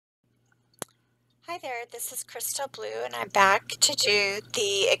Hi there, this is ChristyL Blue, and I'm back to do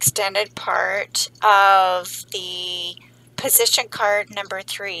the extended part of the position card number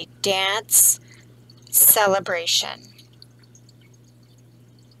 3, Dance Celebration.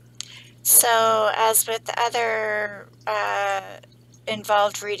 So, as with other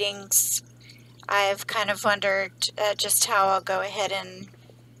involved readings, I've kind of wondered just how I'll go ahead and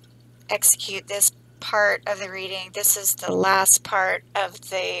execute this part of the reading. This is the last part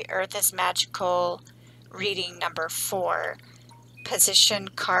of the Earth is Magical reading number 4. Position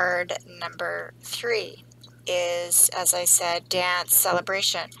card number 3 is, as I said, Dance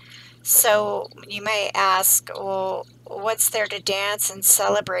Celebration. So you may ask, well, what's there to dance and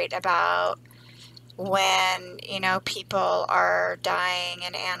celebrate about when, people are dying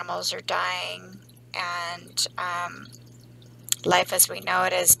and animals are dying and life as we know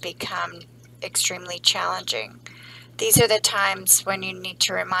it has become extremely challenging? These are the times when you need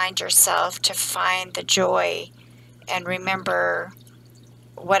to remind yourself to find the joy and remember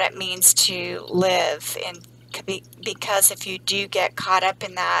what it means to live. And because if you do get caught up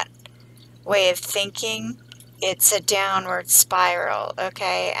in that way of thinking, it's a downward spiral,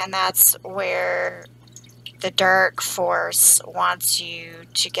 okay? And that's where the dark force wants you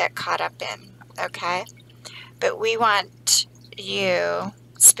to get caught up in, okay? But we want you,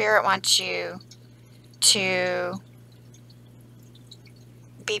 Spirit wants you to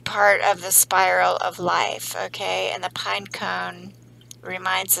be part of the spiral of life, okay? And the pine cone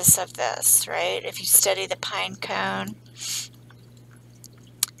reminds us of this, right? If you study the pine cone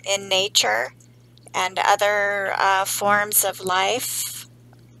in nature and other forms of life,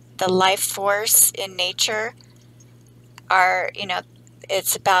 the life force in nature are,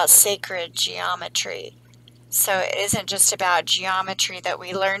 it's about sacred geometry. So it isn't just about geometry that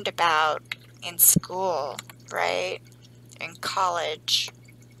we learned about in school, right? In college.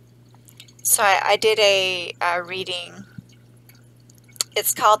 So I did a reading.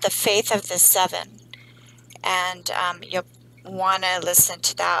 It's called The Faith of the Seven, and you'll want to listen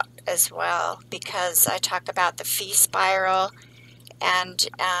to that as well, because I talk about the fee spiral, and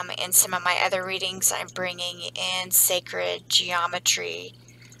in some of my other readings I'm bringing in sacred geometry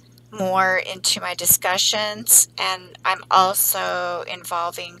more into my discussions, and I'm also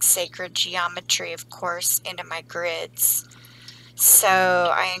involving sacred geometry, of course, into my grids. So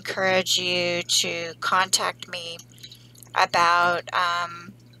I encourage you to contact me about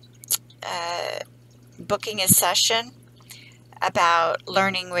booking a session, about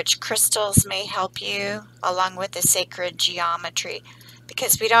learning which crystals may help you, along with the sacred geometry.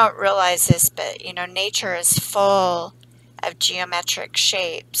 Because we don't realize this, but nature is full of geometric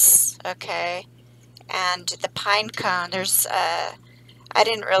shapes, okay? And the pine cone, I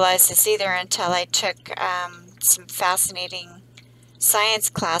didn't realize this either until I took some fascinating science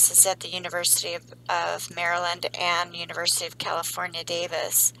classes at the University of Maryland and University of California,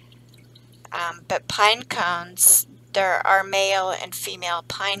 Davis. But pine cones, there are male and female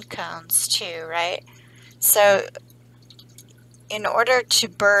pine cones too, right? So in order to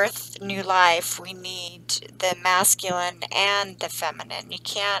birth new life, we need the masculine and the feminine. You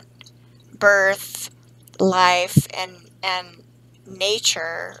can't birth life and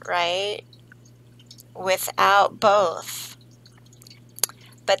nature, right, without both.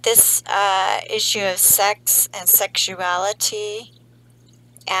 But this issue of sex and sexuality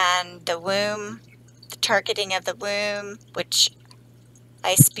and the womb, the targeting of the womb, which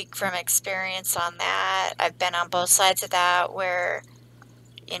I speak from experience on that. I've been on both sides of that, where,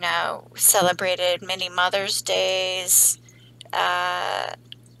 celebrated many Mother's Days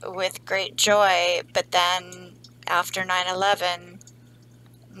with great joy, but then after 9/11,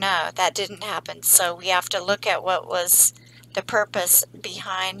 no, that didn't happen. So we have to look at what was the purpose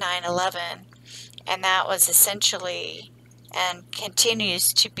behind 9/11, and that was essentially, and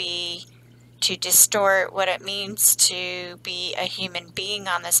continues to be, to distort what it means to be a human being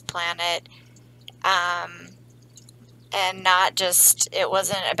on this planet, and not just, it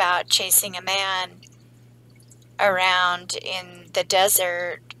wasn't about chasing a man around in the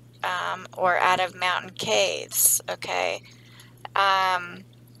desert or out of mountain caves, okay?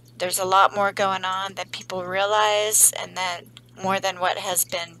 There's a lot more going on than people realize, and then more than what has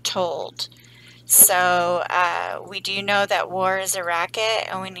been told. So we do know that war is a racket,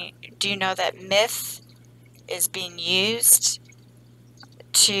 and we do know that myth is being used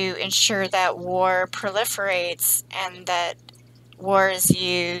to ensure that war proliferates, and that war is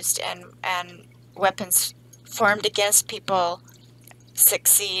used and weapons formed against people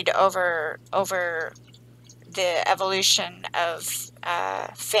succeed over the evolution of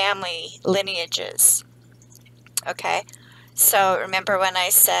family lineages. Okay, So remember when I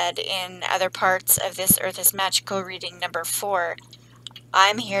said in other parts of This Earth is Magical reading number 4,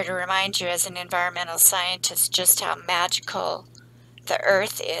 I'm here to remind you as an environmental scientist just how magical the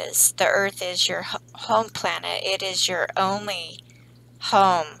Earth is. The Earth is your home planet. It is your only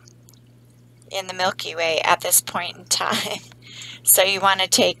home in the Milky Way at this point in time. So you want to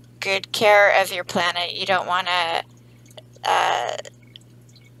take good care of your planet. You don't want to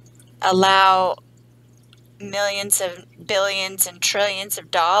allow millions of billions and trillions of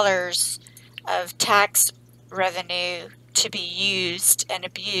dollars of tax revenue to be used and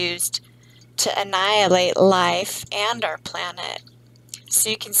abused to annihilate life and our planet. So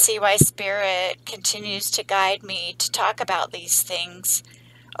you can see why Spirit continues to guide me to talk about these things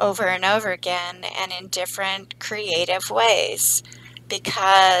over and over again and in different creative ways,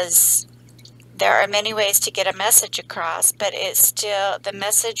 because there are many ways to get a message across, but the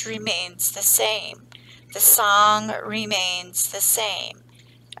message remains the same. The song remains the same.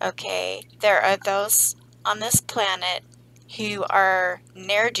 Okay, there are those on this planet who are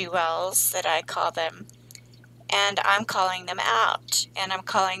ne'er-do-wells, that I call them, and I'm calling them out, and I'm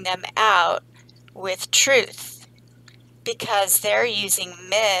calling them out with truth, because they're using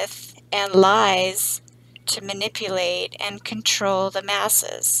myth and lies to manipulate and control the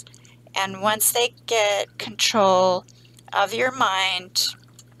masses. And once they get control of your mind,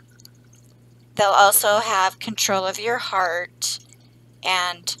 they'll also have control of your heart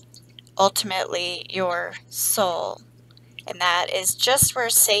and ultimately your soul. And that is just where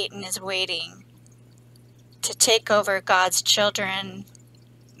Satan is waiting to take over God's children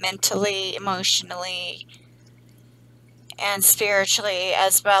mentally, emotionally, and spiritually,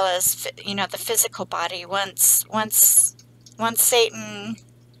 as well as, you know, the physical body. Once Satan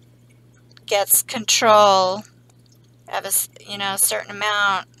gets control of a certain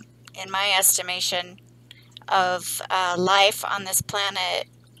amount, in my estimation, of life on this planet,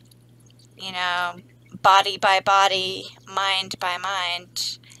 body by body, mind by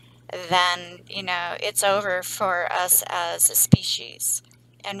mind, then, it's over for us as a species.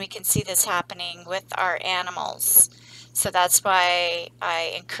 And we can see this happening with our animals. So that's why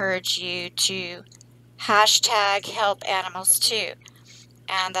I encourage you to hashtag help animals too.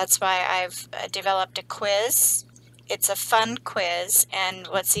 And that's why I've developed a quiz. It's a fun quiz, and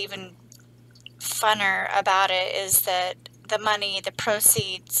what's even funner about it is that the money, the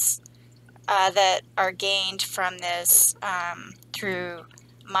proceeds that are gained from this through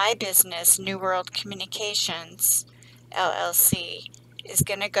my business, New World Communications, LLC, is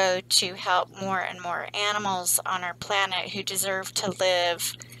going to go to help more and more animals on our planet who deserve to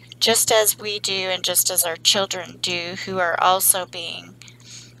live just as we do and just as our children do, who are also being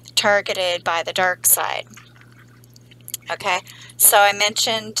targeted by the dark side. Okay, so I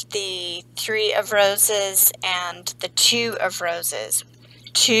mentioned the 3 of Roses and the 2 of Roses,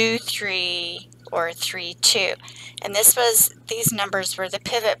 2, 3, or 3, 2. And these numbers were the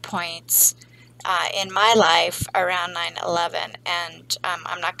pivot points in my life around 9/11. And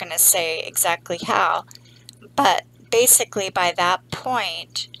I'm not going to say exactly how, but basically by that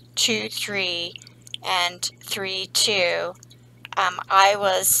point, 2, 3, and 3, 2, I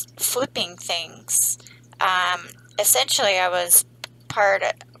was flipping things. Essentially, I was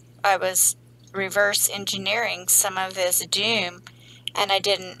reverse engineering some of this doom, and I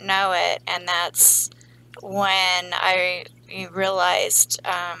didn't know it. And that's when I realized,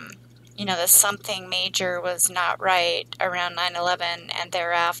 that something major was not right around 9/11 and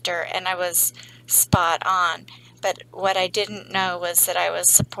thereafter, and I was spot on. But what I didn't know was that I was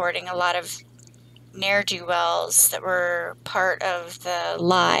supporting a lot of ne'er-do-wells that were part of the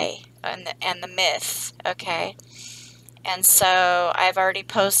lie and the myth, okay? And so I've already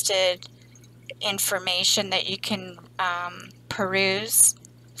posted information that you can peruse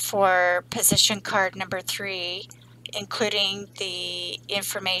for position card number 3, including the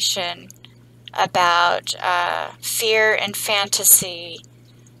information about fear and fantasy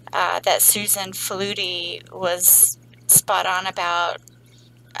that Susan Faludi was spot on about.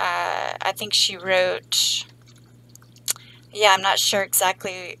 I think she wrote, I'm not sure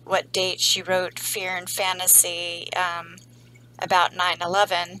exactly what date she wrote Fear and Fantasy about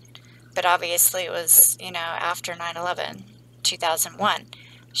 9/11, but obviously it was, after 9/11, 2001.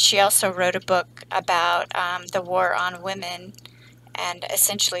 She also wrote a book about the war on women and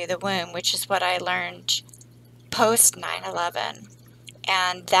essentially the womb, which is what I learned post 9/11.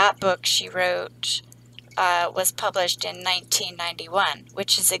 And that book she wrote was published in 1991,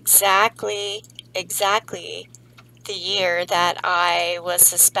 which is exactly the year that I was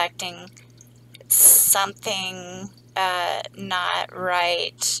suspecting something not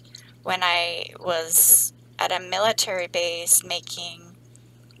right when I was at a military base making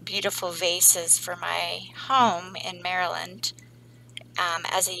beautiful vases for my home in Maryland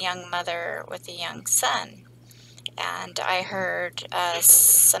as a young mother with a young son. And I heard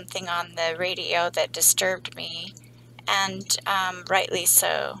something on the radio that disturbed me, and rightly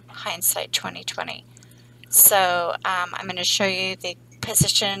so, hindsight 2020. So I'm going to show you the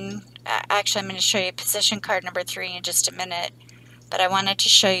position, actually I'm going to show you position card number 3 in just a minute, but I wanted to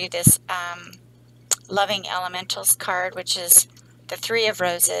show you this Loving Elementals card, which is the 3 of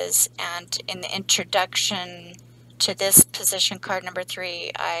Roses, and in the introduction to this position card number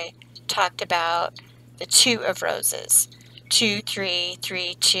 3, I talked about the 2 of Roses, 2, 3,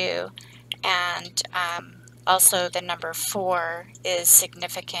 3, 2, and also the number 4 is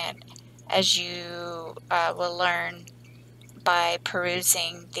significant, as you will learn by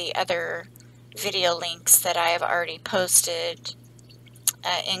perusing the other video links that I have already posted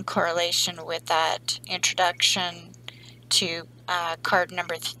in correlation with that introduction to card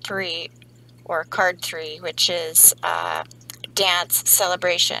number 3, or card 3, which is Dance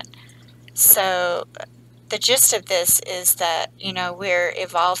Celebration. So the gist of this is that, you know, we're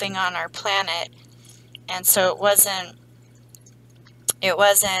evolving on our planet, and so it wasn't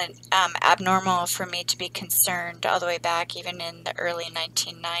abnormal for me to be concerned all the way back even in the early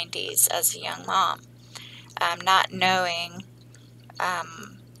 1990s as a young mom, not knowing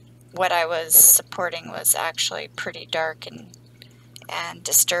what I was supporting was actually pretty dark and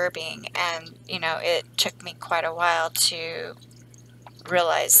disturbing, and you know, it took me quite a while to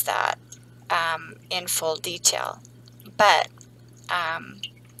realize that in full detail. But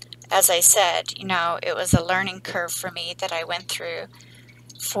as I said, you know, it was a learning curve for me that I went through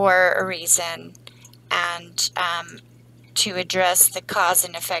for a reason, and to address the cause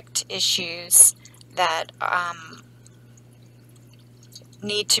and effect issues that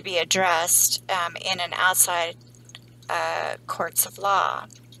need to be addressed in and outside courts of law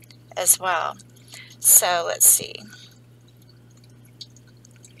as well. So let's see.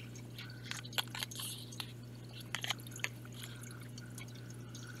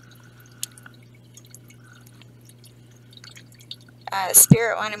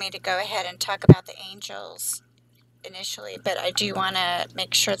 Spirit wanted me to go ahead and talk about the angels initially, but I do want to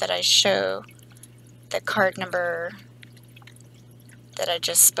make sure that I show the card number that I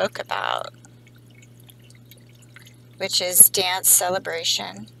just spoke about, which is Dance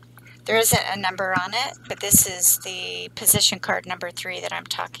Celebration. There isn't a number on it, but this is the position card number 3 that I'm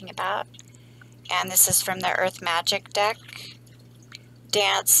talking about, and this is from the Earth Magic deck,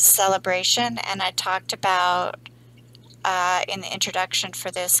 Dance Celebration. And I talked about in the introduction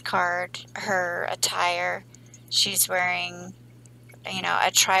for this card, her attire. She's wearing, you know, a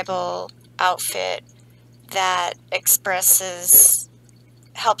tribal outfit that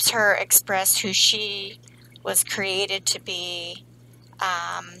helps her express who she was created to be,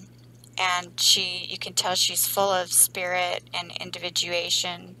 and you can tell she's full of spirit and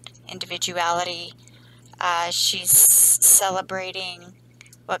individuality. She's celebrating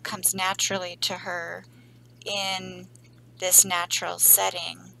what comes naturally to her in this natural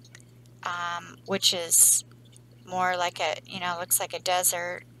setting, which is more like looks like a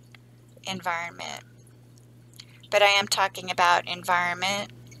desert environment. But I am talking about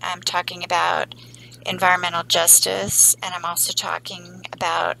environment, I'm talking about environmental justice, and I'm also talking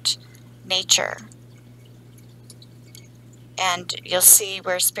about nature. And you'll see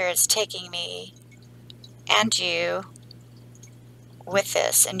where Spirit's taking me and you with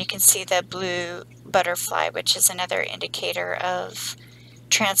this. And you can see the blue butterfly, which is another indicator of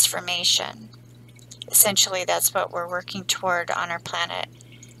transformation. Essentially, that's what we're working toward on our planet,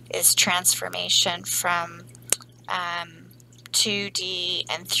 is transformation from 2D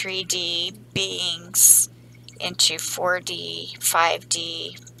and 3D beings into 4D,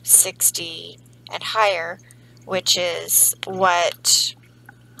 5D, 6D, and higher, which is what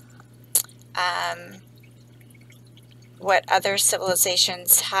other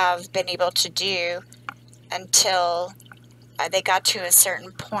civilizations have been able to do until they got to a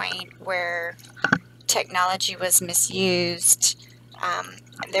certain point where technology was misused.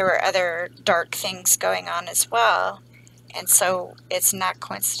 There were other dark things going on as well, and so it's not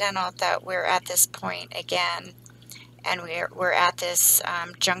coincidental that we're at this point again, and we're at this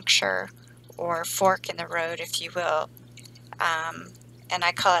juncture or fork in the road, if you will. And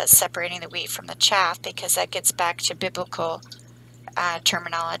I call it separating the wheat from the chaff, because that gets back to biblical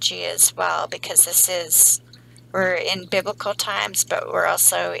terminology as well, because we're in biblical times, but we're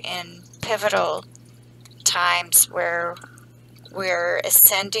also in pivotal times where we're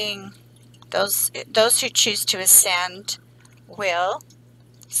ascending. Those who choose to ascend will.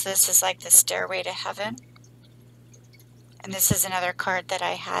 So this is like the stairway to heaven. And this is another card that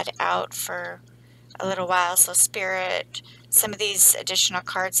I had out for a little while. So Spirit, some of these additional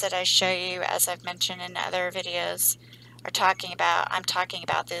cards that I show you, as I've mentioned in other videos, are I'm talking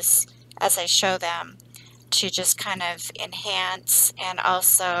about this as I show them to just kind of enhance and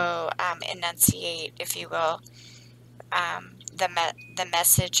also enunciate, if you will, the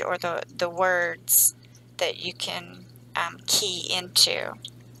message or the words that you can key into.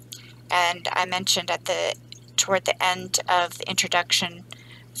 And I mentioned toward the end of the introduction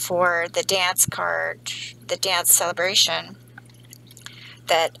for the dance card, the dance celebration,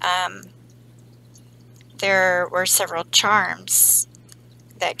 that there were several charms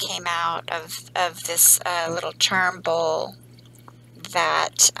that came out of this little charm bowl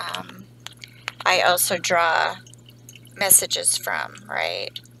that I also draw messages from,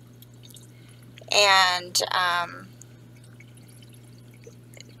 right? And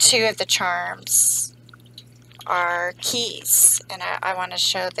two of the charms are keys, and I want to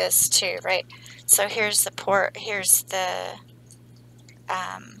show this too, right? So here's the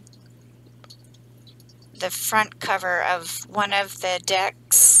front cover of one of the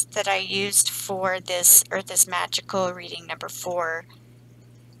decks that I used for this Earth is Magical reading number 4,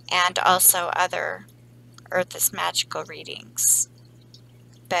 and also other Earth is Magical readings.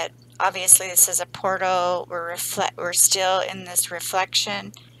 But obviously this is a portal. We're still in this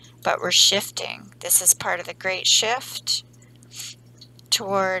reflection, but we're shifting. This is part of the great shift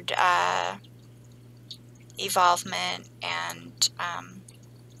toward evolvement and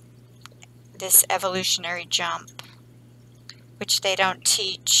this evolutionary jump, which they don't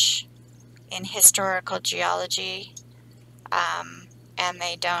teach in historical geology, and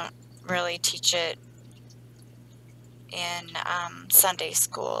they don't really teach it in Sunday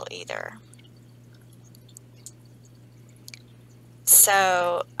school either.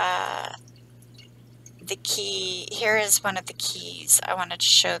 So the key, here is one of the keys. I wanted to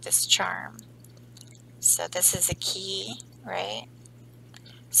show this charm. So this is a key, right?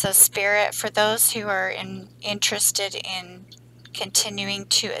 So Spirit, for those who are interested in continuing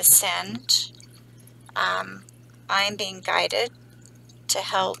to ascend, I'm being guided to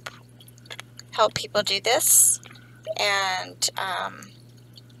help people do this. And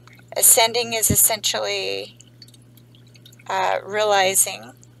ascending is essentially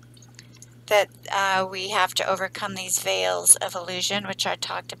realizing that we have to overcome these veils of illusion, which I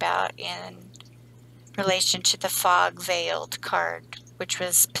talked about in relation to the fog veiled card, which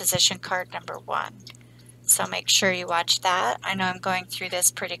was position card number 1. So make sure you watch that. I know I'm going through this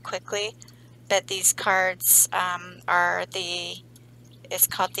pretty quickly, but these cards it's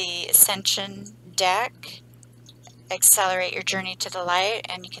called the Ascension deck, Accelerate Your Journey to the Light,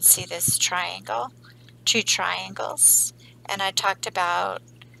 and you can see this triangle, 2 triangles. And I talked about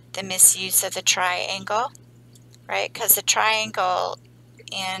the misuse of the triangle, right? Because the triangle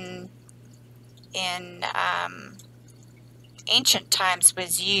in ancient times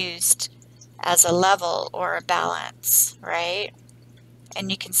was used as a level or a balance, right?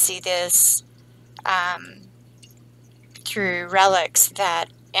 And you can see this through relics that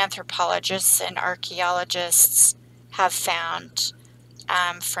anthropologists and archaeologists have found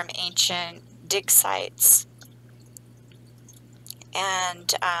from ancient dig sites.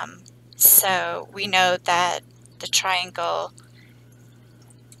 And so we know that the triangle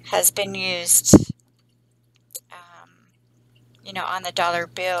has been used, on the dollar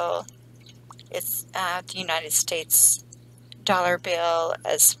bill. It's the United States dollar bill,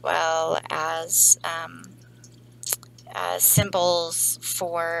 as well as symbols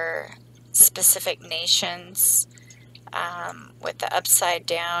for specific nations, with the upside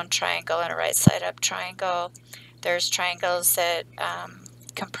down triangle and a right side up triangle. There's triangles that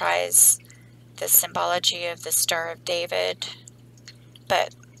comprise the symbology of the Star of David,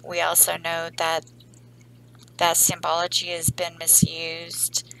 but we also know that that symbology has been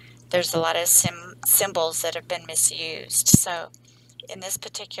misused. There's a lot of symbols that have been misused. So in this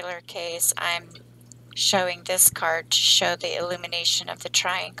particular case, I'm showing this card to show the illumination of the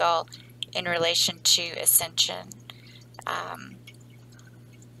triangle in relation to ascension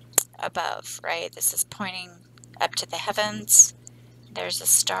above, right? This is pointing up to the heavens. There's a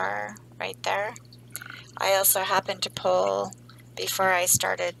star right there. I also happened to pull, before I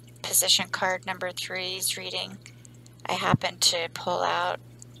started position card number 3's reading, I happened to pull out,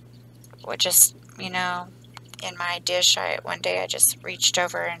 in my dish, one day I just reached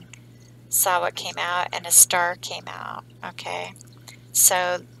over and saw what came out, and a star came out, okay?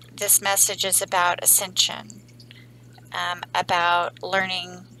 So this message is about ascension, about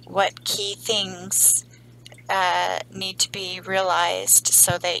learning what key things need to be realized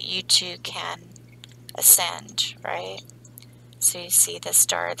so that you too can ascend, right? So you see the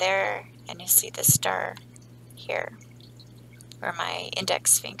star there, and you see the star here, where my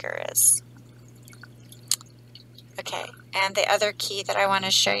index finger is. Okay, and the other key that I want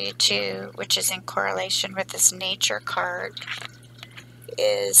to show you too, which is in correlation with this nature card,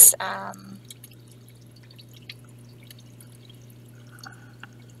 is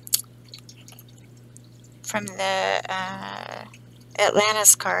from the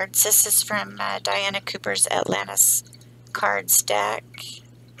Atlantis cards. This is from Diana Cooper's Atlantis cards deck.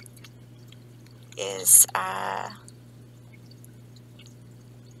 Is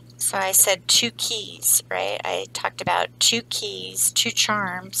so I said 2 keys, right? I talked about 2 keys, 2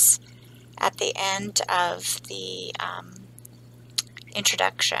 charms at the end of the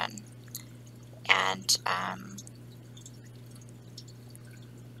introduction, and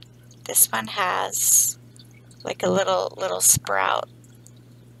this one has like a little sprout,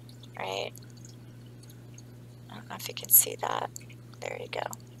 right? I don't know if you can see that. There you go.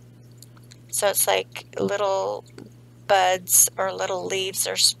 So it's like little buds or little leaves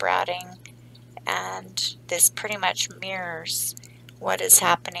are sprouting, and this pretty much mirrors what is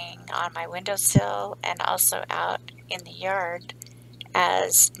happening on my windowsill and also out in the yard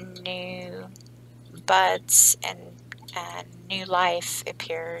as new buds and new life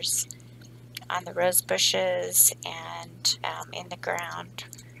appears on the rose bushes and in the ground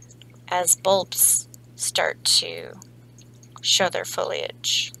as bulbs start to show their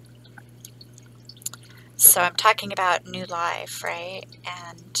foliage. So I'm talking about new life, right?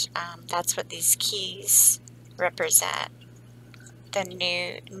 And that's what these keys represent. The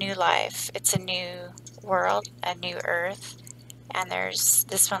new life. It's a new world, a new earth. And there's,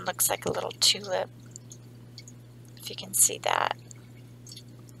 this one looks like a little tulip, if you can see that.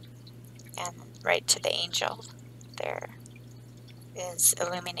 And right to the angel there is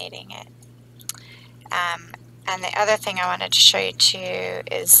illuminating it. And the other thing I wanted to show you too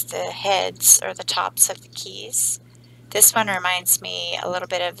is the heads or the tops of the keys. This one reminds me a little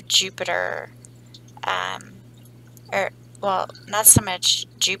bit of Jupiter, well, not so much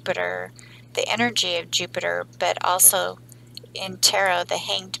Jupiter, the energy of Jupiter, but also in tarot, the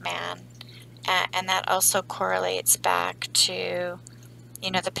Hanged Man. And that also correlates back to,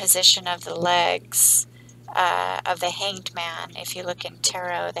 you know, the position of the legs of the Hanged Man. If you look in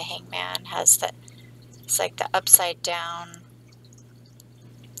tarot, the Hanged Man has the, it's like the upside down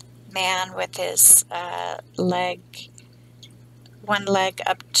man with his leg, one leg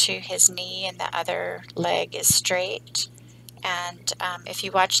up to his knee and the other leg is straight. And if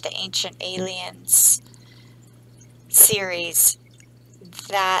you watch the Ancient Aliens series,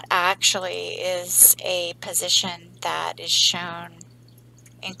 that actually is a position that is shown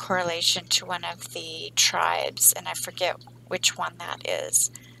in correlation to one of the tribes, and I forget which one that is.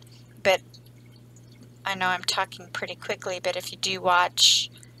 But I know I'm talking pretty quickly, but if you do watch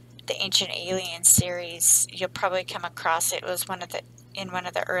the Ancient Alien series, you'll probably come across it. It was one of the, in one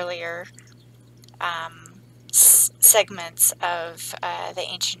of the earlier segments of the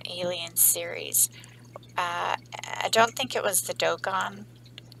Ancient Alien series. I don't think it was the Dogon,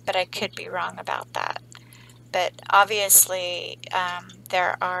 but I could be wrong about that. But obviously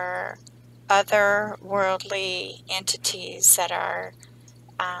there are other worldly entities that are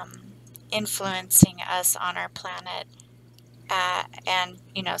influencing us on our planet, and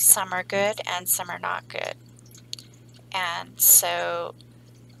you know, some are good and some are not good. And so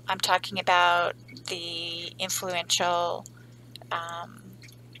I'm talking about the influential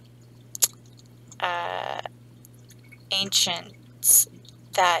ancients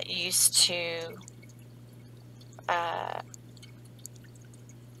that used to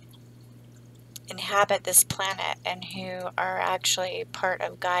inhabit this planet and who are actually part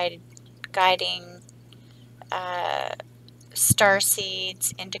of guiding star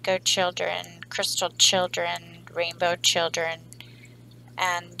seeds, indigo children, crystal children, rainbow children,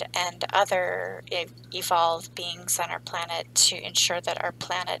 and other evolved beings on our planet to ensure that our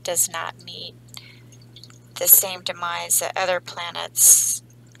planet does not meet the same demise that other planets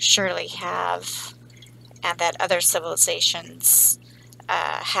surely have, and that other civilizations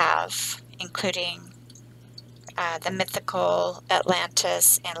have, including the mythical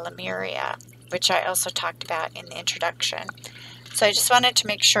Atlantis and Lemuria, which I also talked about in the introduction. So I just wanted to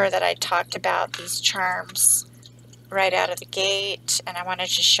make sure that I talked about these charms right out of the gate, and I wanted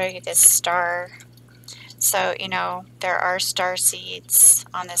to show you this star. So, you know, there are star seeds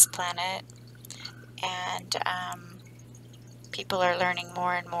on this planet, and people are learning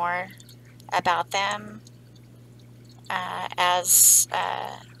more and more about them as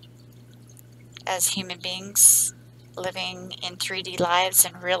human beings living in 3D lives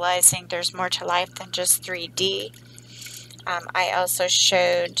and realizing there's more to life than just 3D. I also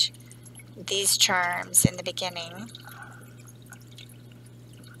showed these charms in the beginning,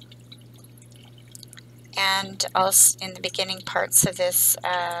 and also in the beginning parts of this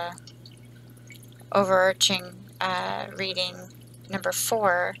overarching reading number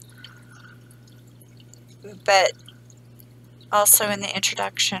 4, but also in the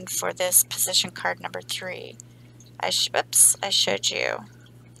introduction for this position card number 3. I showed you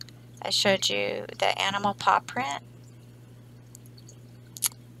the animal paw print,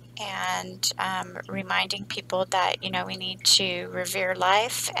 and reminding people that, you know, we need to revere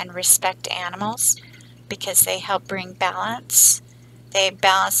life and respect animals because they help bring balance. They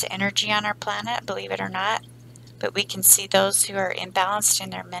balance the energy on our planet, believe it or not. But we can see those who are imbalanced in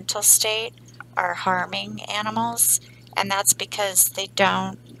their mental state are harming animals, and that's because they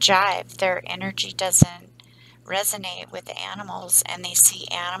don't jive. Their energy doesn't resonate with the animals, and they see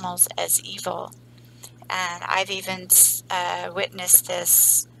animals as evil. And I've even witnessed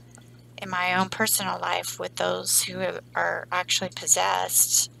this in my own personal life with those who are actually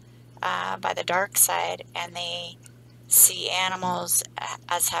possessed by the dark side, and they see animals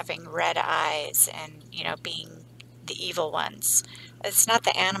as having red eyes and, you know, being the evil ones. It's not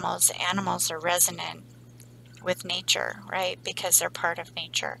the animals. The animals are resonant with nature, right? Because they're part of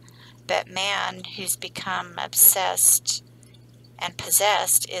nature. But man, who's become obsessed and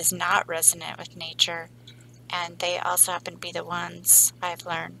possessed, is not resonant with nature. And they also happen to be the ones, I've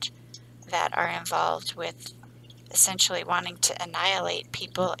learned, that are involved with essentially wanting to annihilate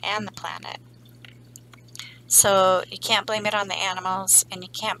people and the planet. So you can't blame it on the animals, and you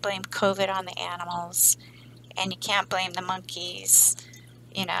can't blame COVID on the animals, and you can't blame the monkeys.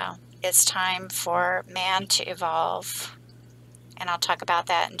 You know, it's time for man to evolve, and I'll talk about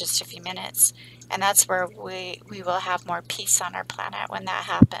that in just a few minutes. And that's where we will have more peace on our planet when that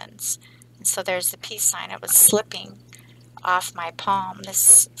happens. And so there's the peace sign. It was slipping off my palm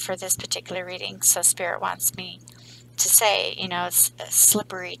for this particular reading, so Spirit wants me to say, you know, it's a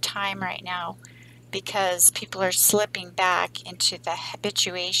slippery time right now because people are slipping back into the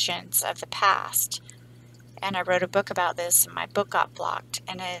habituations of the past. And I wrote a book about this, and my book got blocked,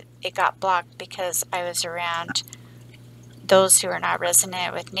 and it got blocked because I was around those who are not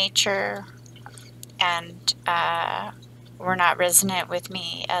resonant with nature and were not resonant with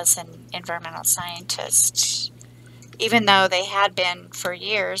me as an environmental scientist, even though they had been for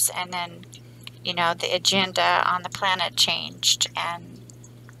years. And then, you know, the agenda on the planet changed, and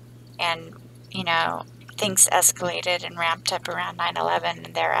you know, things escalated and ramped up around 9/11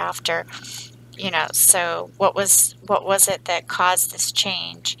 and thereafter. You know, so what was it that caused this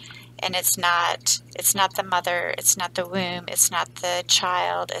change? And it's not the mother, it's not the womb, it's not the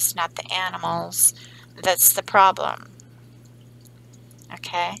child, it's not the animals that's the problem.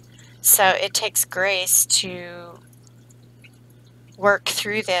 Okay? So it takes grace to work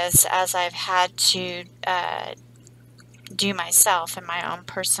through this, as I've had to do myself in my own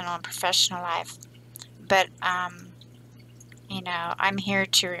personal and professional life. But, you know, I'm here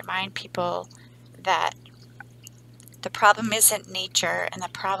to remind people that the problem isn't nature and the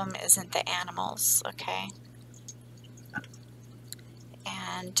problem isn't the animals, okay?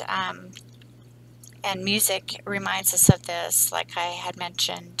 And music reminds us of this, like I had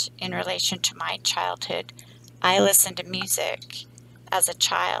mentioned in relation to my childhood. I listened to music as a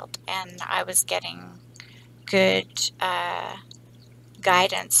child, and I was getting good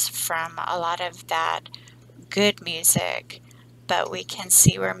guidance from a lot of that good music, but we can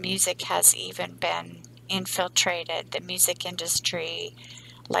see where music has even been infiltrated. The music industry,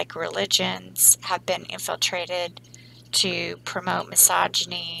 like religions, have been infiltrated to promote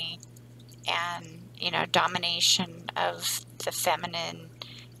misogyny and, you know, domination of the feminine,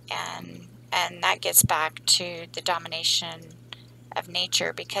 and that gets back to the domination of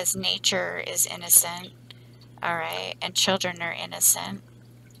nature, because nature is innocent, all right, and children are innocent.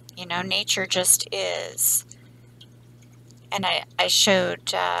 You know, nature just is. And I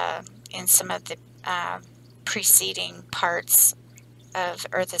showed in some of the preceding parts of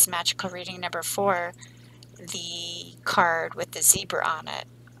Earth is Magical reading number 4, the card with the zebra on it.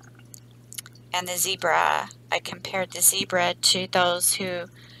 And the zebra, I compared the zebra to those who,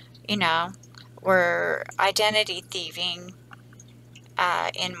 you know, were identity thieving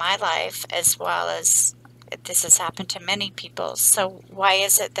in my life, as well as this has happened to many people. So why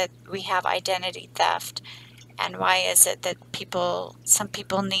is it that we have identity theft? And why is it that some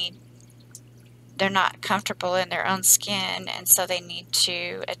people they're not comfortable in their own skin, and so they need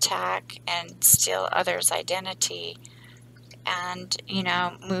to attack and steal others' identity and, you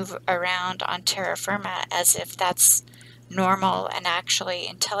know, move around on terra firma as if that's normal and actually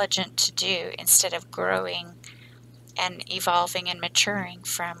intelligent to do, instead of growing and evolving and maturing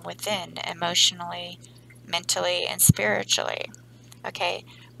from within, emotionally, mentally, and spiritually. Okay,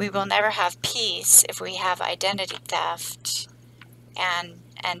 we will never have peace if we have identity theft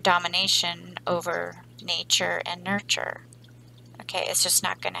and domination over nature and nurture. Okay, it's just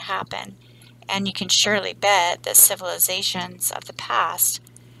not going to happen. And you can surely bet that civilizations of the past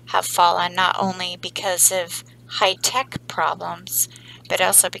have fallen not only because of high-tech problems, but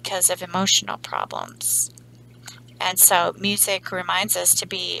also because of emotional problems. And so music reminds us to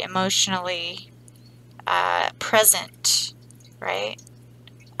be emotionally present, right?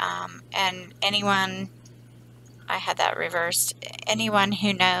 And anyone, I had that reversed, anyone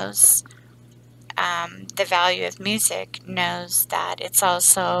who knows the value of music knows that it's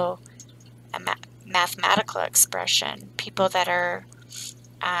also a mathematical expression. People that are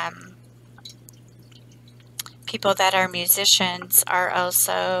musicians are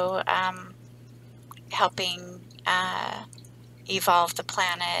also helping evolve the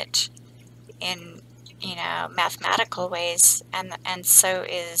planet in, you know, mathematical ways, and so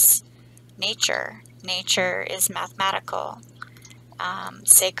is nature. Nature is mathematical.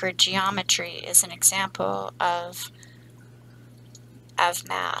 Sacred geometry is an example of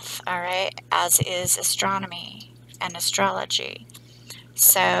math, all right, as is astronomy and astrology.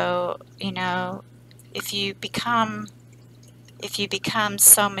 So, you know, if you become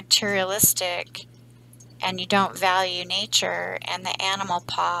so materialistic and you don't value nature and the animal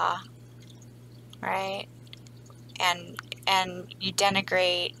paw, right, and you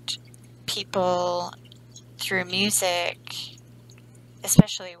denigrate people through music,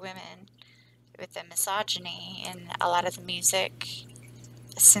 especially women, with the misogyny in a lot of the music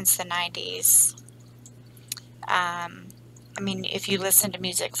since the 90s. I mean, if you listen to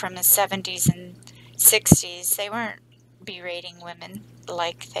music from the 70s and 60s, they weren't berating women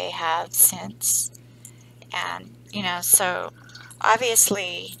like they have since. And, you know, so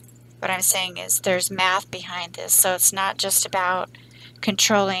obviously what I'm saying is there's math behind this. So it's not just about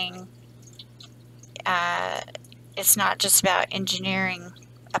controlling, it's not just about engineering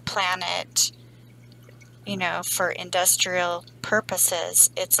a planet, you know, for industrial purposes.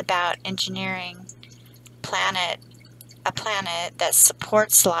 It's about engineering a planet that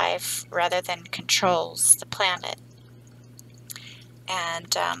supports life rather than controls the planet.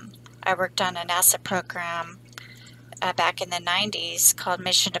 And I worked on a NASA program back in the 90s called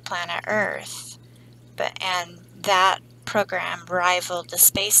Mission to Planet Earth, and that program rivaled the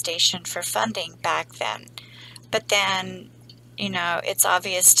space station for funding back then. But then, you know, it's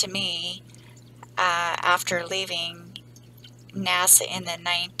obvious to me after leaving NASA in the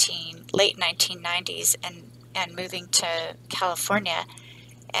late 1990s and moving to California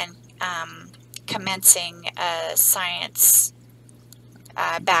and commencing a science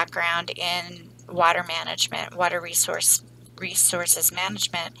background in water management, water resources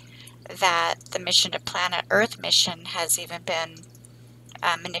management, that the Mission to Planet Earth mission has even been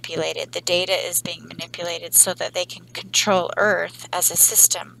manipulated. The data is being manipulated so that they can control Earth as a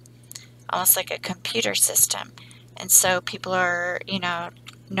system, almost like a computer system. And so people are, you know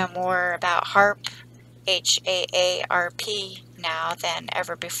more about HAARP, HAARP now than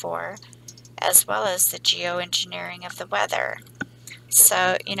ever before, as well as the geoengineering of the weather.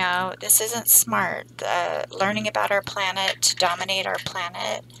 So, you know, this isn't smart. Learning about our planet to dominate our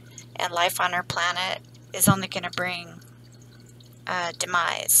planet and life on our planet is only going to bring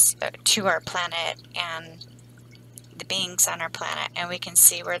demise to our planet and the beings on our planet. And we can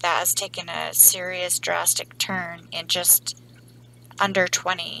see where that has taken a serious, drastic turn in just under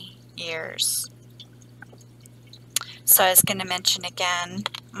 20 years. So I was going to mention again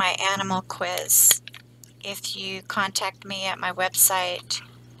my animal quiz. If you contact me at my website,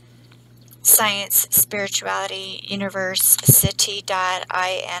 Science, Spirituality,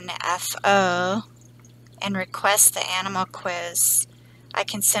 University.info, and request the animal quiz, I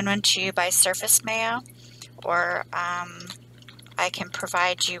can send one to you by surface mail, or I can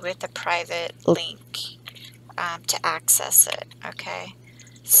provide you with a private link to access it, okay?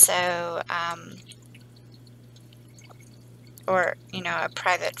 So, or, you know, a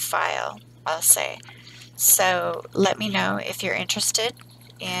private file, I'll say. So let me know if you're interested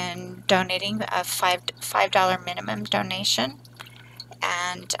in donating a $5 minimum donation.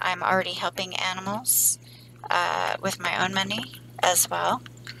 And I'm already helping animals with my own money as well.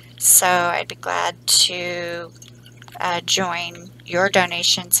 So I'd be glad to join your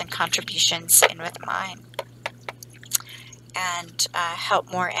donations and contributions in with mine and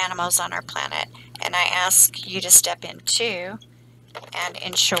help more animals on our planet. And I ask you to step in too and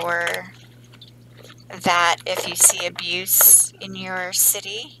ensure that if you see abuse in your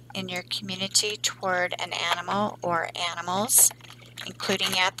city, in your community toward an animal or animals,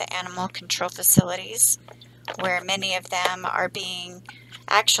 including at the animal control facilities, where many of them are being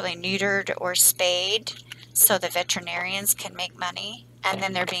actually neutered or spayed so the veterinarians can make money, and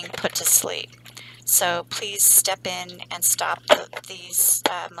then they're being put to sleep. So please step in and stop these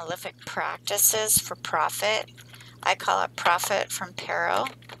malefic practices for profit. I call it profit from peril,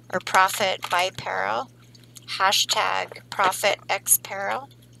 or profit by peril, hashtag profit X peril.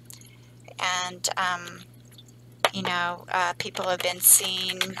 And, people have been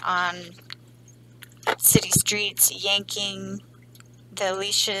seen on city streets yanking the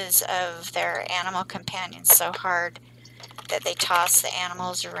leashes of their animal companions so hard that they toss the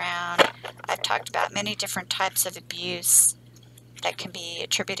animals around. I've talked about many different types of abuse that can be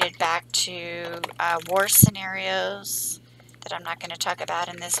attributed back to war scenarios that I'm not going to talk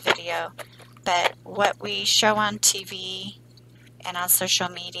about in this video. But what we show on TV and on social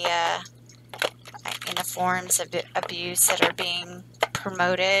media in the forms of abuse that are being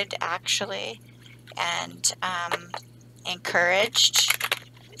promoted actually and encouraged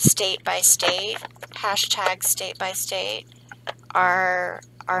state by state, hashtag state by state, are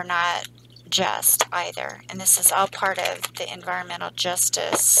not just either. And this is all part of the environmental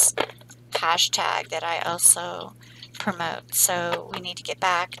justice hashtag that I also promote. So we need to get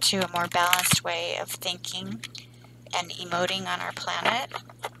back to a more balanced way of thinking and emoting on our planet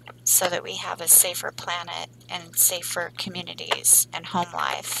so that we have a safer planet and safer communities and home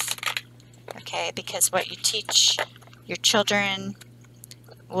life. Okay, because what you teach your children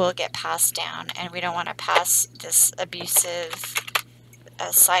will get passed down, and we don't want to pass this abusive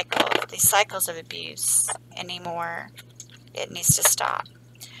cycle, these cycles of abuse anymore. It needs to stop.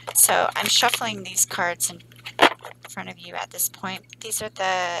 So I'm shuffling these cards in front of you at this point. These are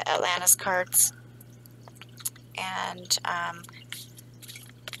the Atlantis cards, and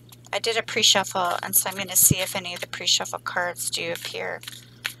I did a pre-shuffle, and so I'm going to see if any of the pre-shuffle cards do appear.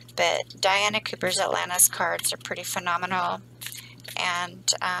 But Diana Cooper's Atlantis cards are pretty phenomenal, and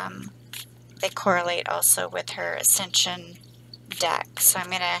they correlate also with her Ascension deck. So I'm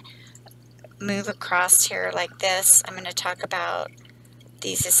going to move across here like this. I'm going to talk about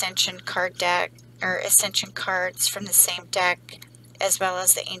these Ascension card deck, or Ascension cards from the same deck, as well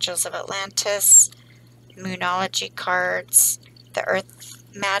as the Angels of Atlantis, Moonology cards, the Earth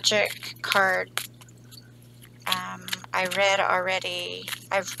Magic card. I read already,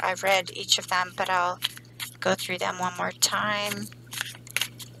 I've read each of them, but I'll go through them one more time.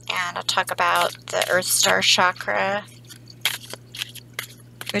 And I'll talk about the Earth Star Chakra,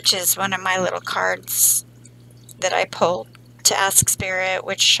 which is one of my little cards that I pulled to ask Spirit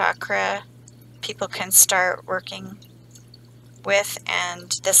which chakra people can start working with,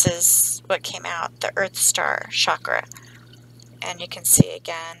 and this is what came out, the Earth Star Chakra. And you can see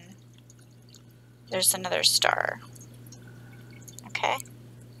again, there's another star. Okay?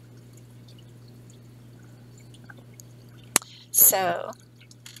 So,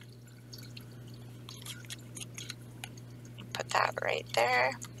 put that right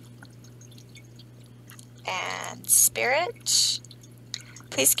there. And Spirit,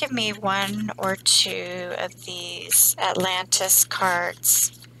 please give me one or two of these Atlantis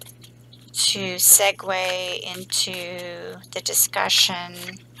cards to segue into the discussion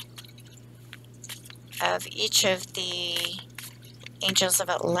of each of the Angels of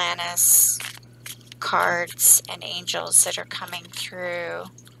Atlantis cards and angels that are coming through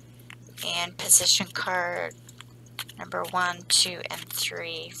in position card number 1, 2, and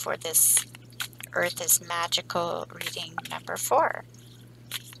 3 for this Earth is Magical reading number 4.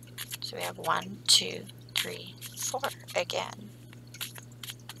 So we have 1, 2, 3, 4 again.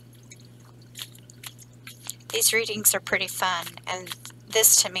 These readings are pretty fun, and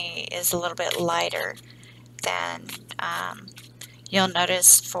this to me is a little bit lighter than you'll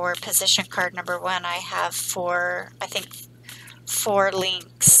notice for position card number 1. I have 4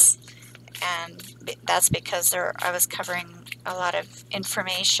 links, and that's because I was covering a lot of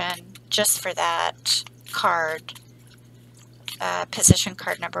information just for that card. Position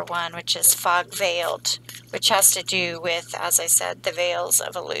card number 1, which is Fog Veiled, which has to do with, as I said, the veils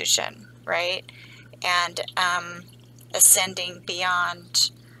of illusion, right? And ascending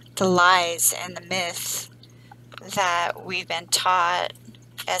beyond the lies and the myth that we've been taught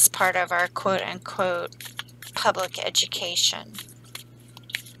as part of our quote-unquote public education.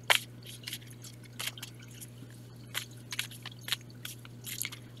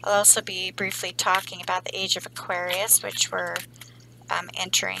 I'll also be briefly talking about the age of Aquarius, which we're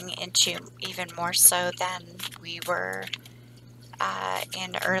entering into even more so than we were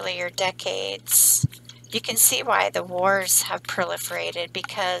in earlier decades. you can see why the wars have proliferated,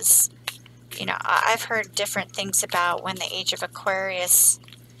 because, you know, I've heard different things about when the age of Aquarius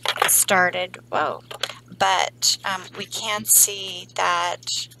started. Whoa. But we can see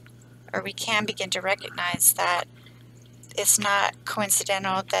that, or we can begin to recognize that it's not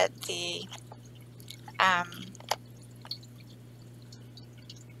coincidental that the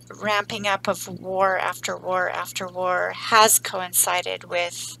ramping up of war after war after war has coincided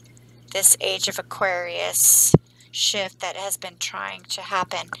with this age of Aquarius shift that has been trying to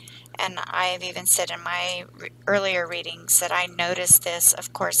happen. And I've even said in my earlier readings that I noticed this,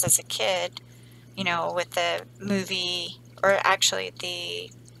 of course, as a kid, you know, with the movie, or actually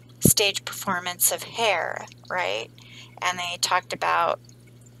the stage performance of Hair, right? And they talked about,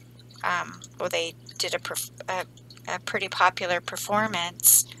 well, they did a pretty popular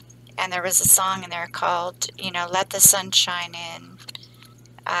performance, and there was a song in there called, you know, Let the Sun Shine In,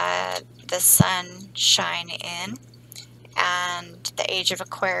 the sun shine in, and the age of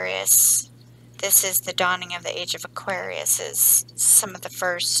Aquarius. This is the dawning of the age of Aquarius is some of the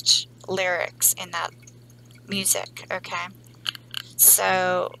first lyrics in that music, okay?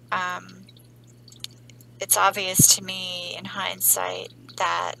 So it's obvious to me in hindsight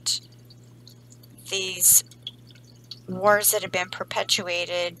that these wars that have been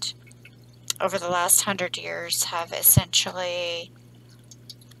perpetuated over the last 100 years have essentially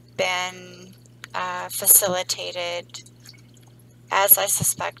been facilitated, as I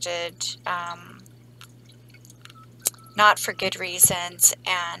suspected, not for good reasons,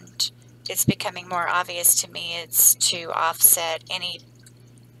 and it's becoming more obvious to me it's to offset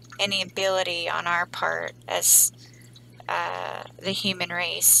any ability on our part as the human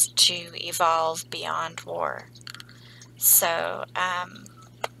race to evolve beyond war. So,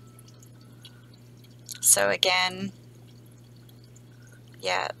 so again,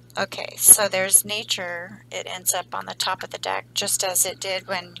 yeah, okay, so there's nature. It ends up on the top of the deck, just as it did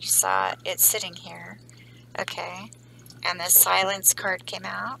when you saw it sitting here, okay? And the silence card came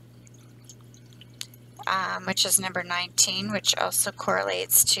out, which is number 19, which also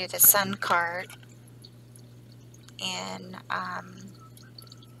correlates to the sun card in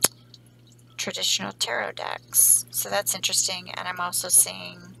traditional tarot decks. So that's interesting. And I'm also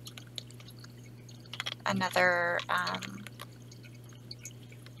seeing another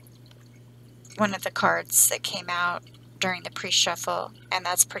one of the cards that came out during the pre-shuffle, and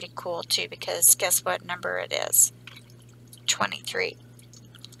that's pretty cool too, because guess what number it is? 23.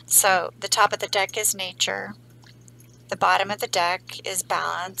 So the top of the deck is nature, the bottom of the deck is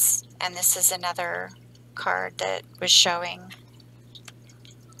balance, and this is another card that was showing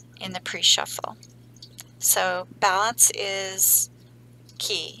in the pre-shuffle. So balance is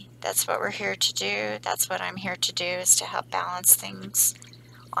key. That's what we're here to do. That's what I'm here to do, is to help balance things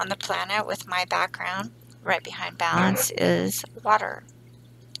on the planet. With my background, right behind balance is water.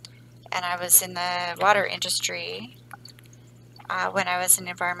 And I was in the water industry when I was an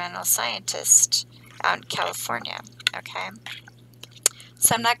environmental scientist out in California, okay?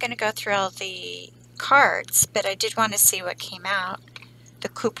 So I'm not going to go through all the cards, but I did want to see what came out. The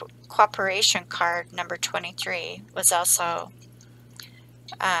cooperation card, number 23, was also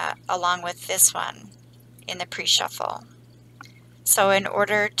along with this one in the pre-shuffle. So in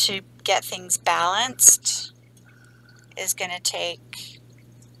order to get things balanced is going to take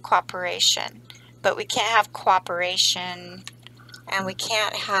cooperation. But we can't have cooperation and we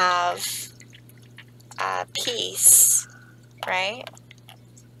can't have peace, right?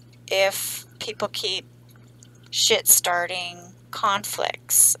 If people keep shit-starting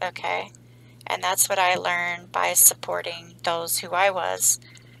conflicts, okay? And that's what I learned by supporting those who I was,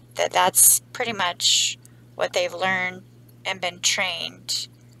 that's pretty much what they've learned and been trained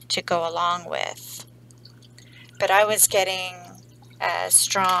to go along with. But I was getting a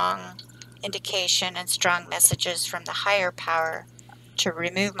strong indication and strong messages from the higher power to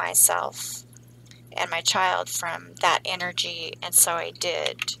remove myself and my child from that energy, and so I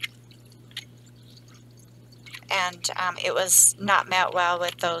did. And it was not met well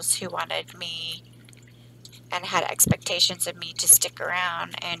with those who wanted me and had expectations of me to stick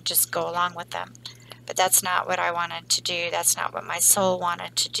around and just go along with them. But that's not what I wanted to do. That's not what my soul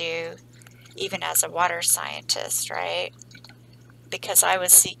wanted to do, even as a water scientist, right? Because I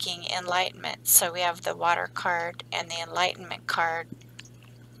was seeking enlightenment. So we have the water card and the enlightenment card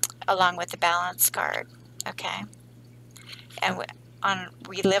along with the balance card, okay? And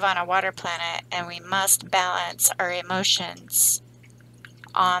we live on a water planet, and we must balance our emotions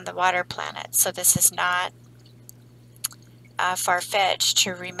on the water planet. So this is not far-fetched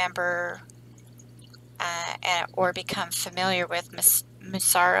to remember or become familiar with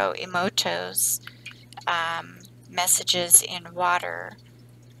Masaru Emoto's messages in water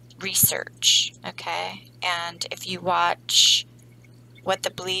research, okay? And if you watch What the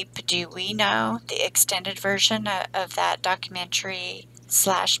Bleep Do We Know, the extended version of that documentary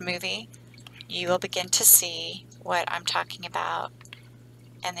 / movie, you will begin to see what I'm talking about,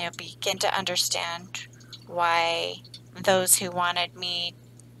 and they'll begin to understand why those who wanted me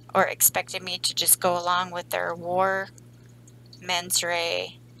or expected me to just go along with their war mens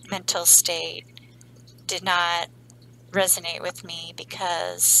rea mental state did not resonate with me,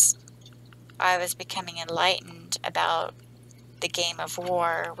 because I was becoming enlightened about the game of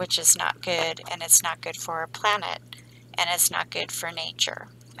war, which is not good, and it's not good for our planet, and it's not good for nature.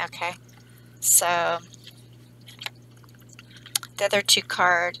 Okay, so the other two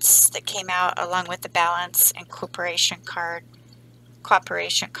cards that came out along with the balance and cooperation card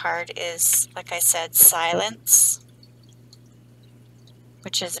is, like I said, silence,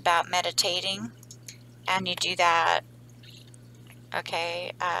 which is about meditating, and you do that,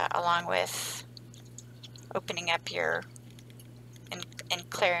 okay, along with opening up your and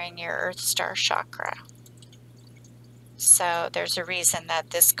clearing your Earth Star chakra. So there's a reason that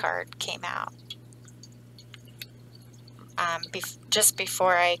this card came out. Just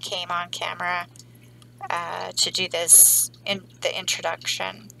before I came on camera to do this, in the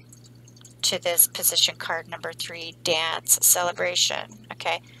introduction to this position card number 3, dance, celebration,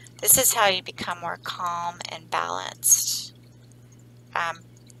 okay? This is how you become more calm and balanced.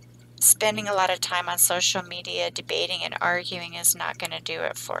 Spending a lot of time on social media debating and arguing is not going to do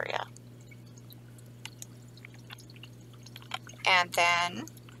it for you. And then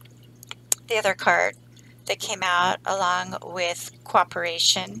the other card that came out along with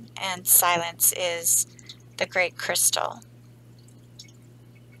cooperation and silence is the Great Crystal.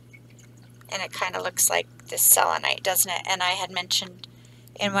 And it kind of looks like this selenite, doesn't it? And I had mentioned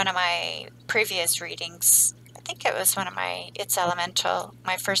in one of my previous readings, I think it was one of my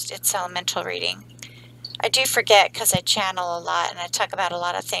my first It's Elemental reading. I do forget because I channel a lot and I talk about a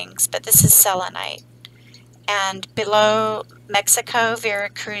lot of things, but this is selenite. And below Mexico,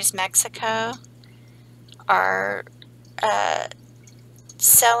 Veracruz, Mexico, are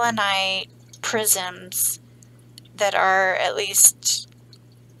selenite prisms that are at least,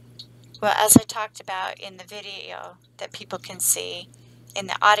 well, as I talked about in the video that people can see, in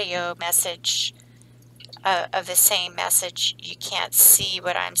the audio message of the same message, you can't see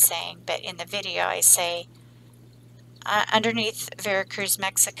what I'm saying, but in the video I say, underneath Veracruz,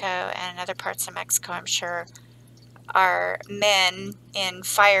 Mexico, and other parts of Mexico, I'm sure, are men in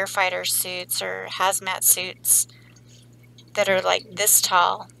firefighter suits or hazmat suits that are like this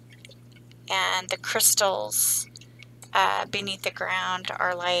tall, and the crystals beneath the ground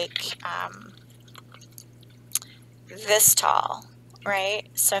are like this tall, right?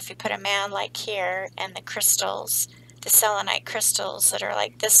 So if you put a man like here, and the crystals, the selenite crystals that are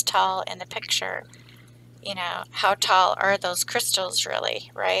like this tall in the picture, you know, how tall are those crystals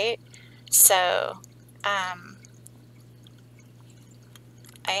really, right? So I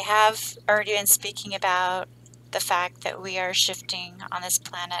have already been speaking about the fact that we are shifting on this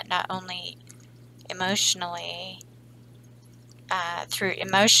planet, not only emotionally, through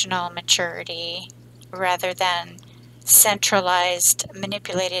emotional maturity, rather than centralized,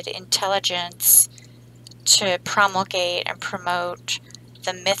 manipulated intelligence to promulgate and promote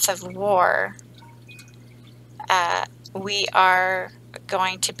the myth of war. We are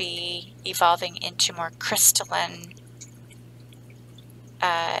going to be evolving into more crystalline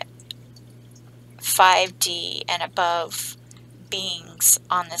 5D and above beings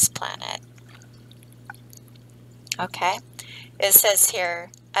on this planet. Okay, it says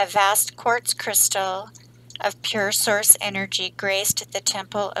here, a vast quartz crystal of pure source energy graced the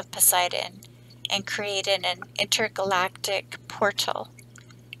temple of Poseidon and created an intergalactic portal.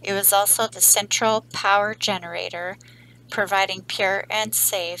 It was also the central power generator, providing pure and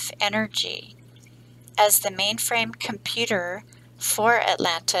safe energy. As the mainframe computer for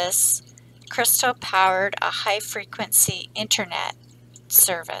Atlantis, Crystal powered a high-frequency internet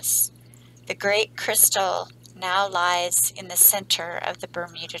service. The Great Crystal now lies in the center of the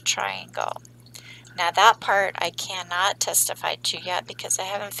Bermuda Triangle. Now that part I cannot testify to yet because I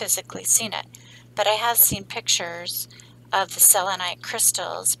haven't physically seen it, but I have seen pictures of the selenite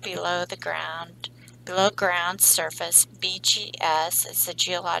crystals below the ground, below ground surface. BGS is the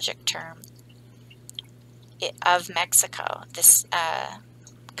geologic term of Mexico, this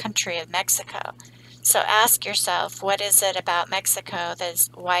country of Mexico. So ask yourself, what is it about Mexico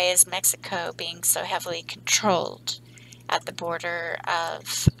why is Mexico being so heavily controlled at the border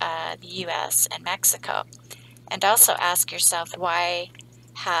of the U.S. and Mexico? And also ask yourself, why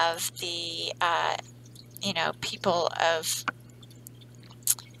have the you know, people of,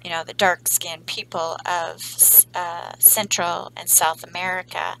 you know, the dark-skinned people of Central and South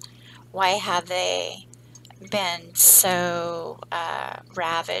America, why have they been so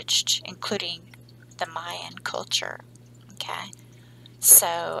ravaged, including the Mayan culture? Okay,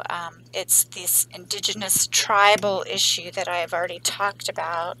 so it's this indigenous tribal issue that I have already talked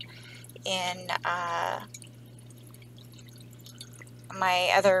about in my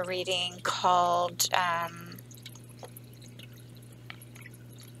other reading called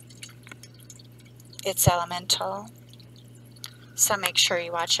It's Elemental. So make sure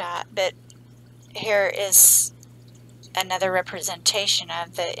you watch that. But here is another representation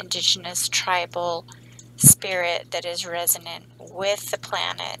of the indigenous tribal spirit that is resonant with the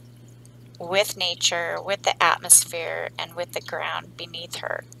planet, with nature, with the atmosphere, and with the ground beneath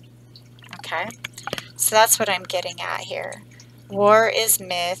her. Okay? So that's what I'm getting at here. War is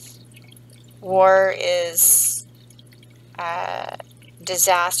myth. War is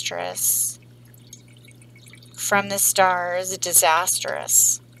disastrous. From the stars,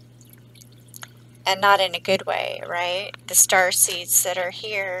 disastrous. And not in a good way, right? The star seeds that are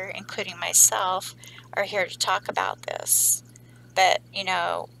here, including myself, are here to talk about this. But, you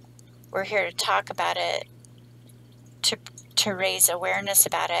know, we're here to talk about it, to raise awareness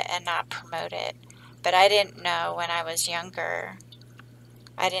about it and not promote it. But I didn't know when I was younger.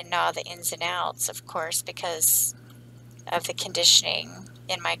 I didn't know all the ins and outs, of course, because of the conditioning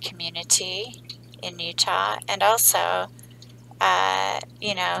in my community in Utah, and also,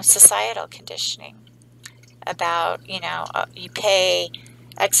 you know, societal conditioning about, you know, you pay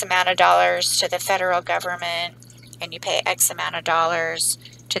X amount of dollars to the federal government and you pay X amount of dollars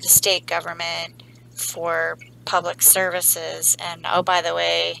to the state government for public services, and oh, by the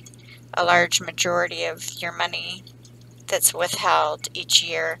way, a large majority of your money that's withheld each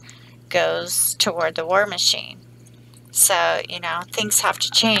year goes toward the war machine. So, you know, things have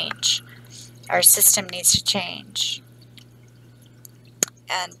to change. Our system needs to change.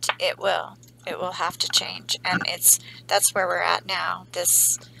 And it will. It will have to change. And that's where we're at now.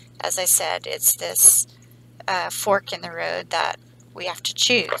 This, as I said, it's this fork in the road that we have to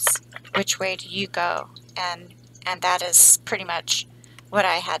choose. Which way do you go? And that is pretty much what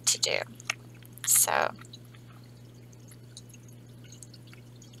I had to do. So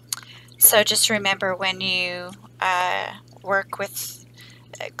just remember, when you work with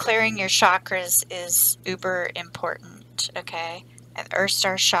clearing your chakras is uber important, okay? And the Earth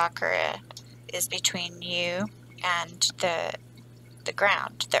Star chakra is between you and the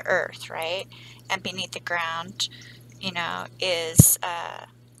ground, the earth, right? And beneath the ground, you know, is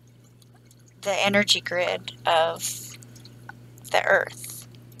the energy grid of the earth.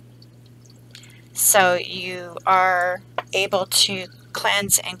 So you are able to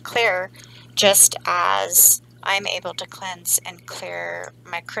cleanse and clear just as I'm able to cleanse and clear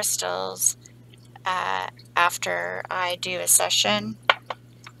my crystals after I do a session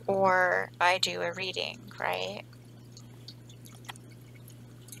or I do a reading, right?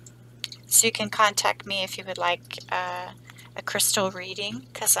 So you can contact me if you would like a crystal reading,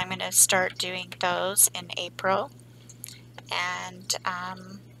 because I'm going to start doing those in April. And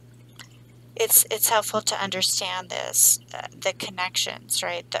it's helpful to understand this, the connections,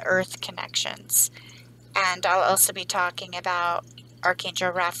 right? The earth connections. And I'll also be talking about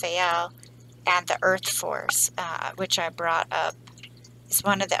Archangel Raphael and the earth force, which I brought up. He's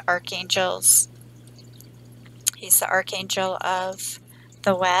one of the archangels. He's the archangel of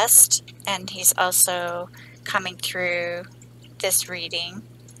the West, and he's also coming through this reading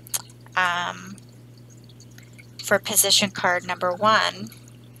for position card number 1,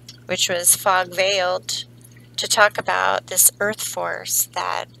 which was fog veiled, to talk about this earth force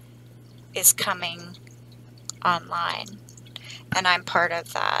that is coming online, and I'm part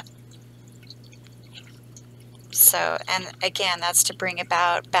of that. So, and again, that's to bring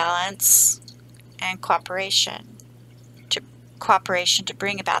about balance and cooperation, to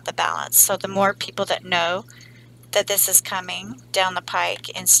bring about the balance. So the more people that know that this is coming down the pike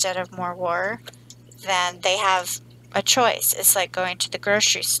instead of more war, then they have a choice. It's like going to the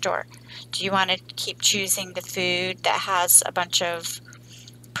grocery store. Do you want to keep choosing the food that has a bunch of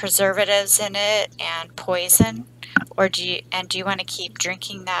preservatives in it and poison, or do you want to keep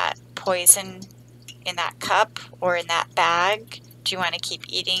drinking that poison in that cup or in that bag? Do you want to keep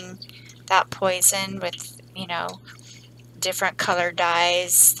eating that poison with, you know, different color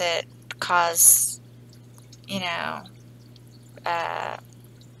dyes that cause, you know,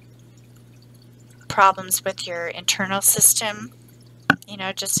 problems with your internal system, you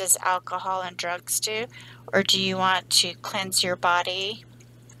know, just as alcohol and drugs do? Or do you want to cleanse your body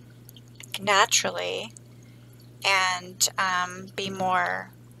naturally and be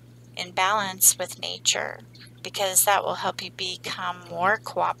more in balance with nature, because that will help you become more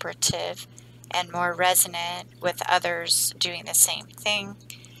cooperative and more resonant with others doing the same thing,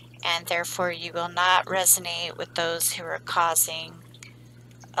 and therefore you will not resonate with those who are causing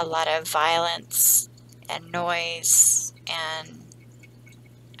a lot of violence and noise and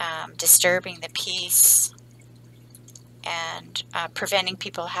disturbing the peace and preventing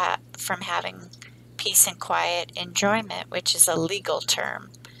people from having peace and quiet enjoyment, which is a legal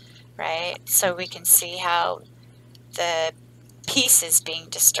term, right? So we can see how the peace is being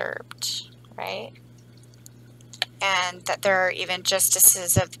disturbed, right? And that there are even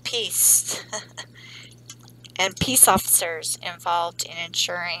justices of peace and peace officers involved in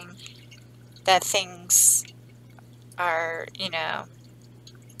ensuring that things are, you know,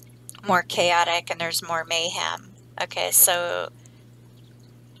 more chaotic and there's more mayhem. Okay, so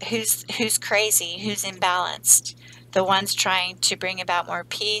who's crazy? Who's imbalanced? The ones trying to bring about more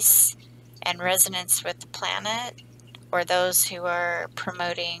peace and resonance with the planet, or those who are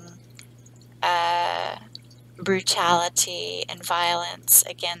promoting brutality and violence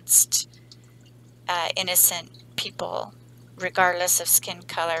against innocent people, regardless of skin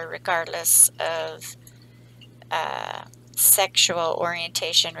color, regardless of sexual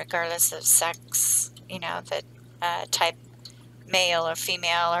orientation, regardless of sex, you know, the type, male or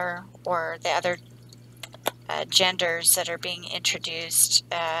female, or the other genders that are being introduced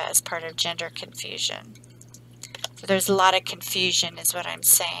as part of gender confusion. So there's a lot of confusion is what I'm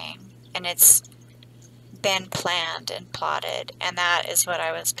saying, and it's been planned and plotted, and that is what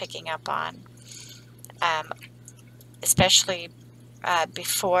I was picking up on, especially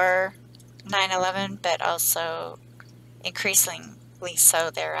before 9/11, but also increasingly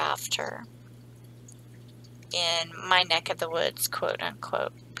so thereafter in my neck of the woods, quote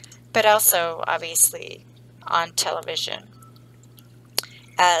unquote, but also obviously on television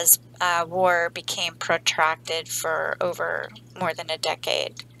as war became protracted for over more than a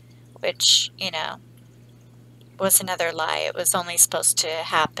decade, which, you know, was another lie. It was only supposed to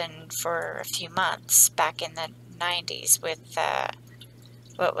happen for a few months back in the 90s with,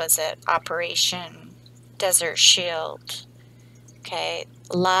 what was it, Operation Desert Shield. Okay,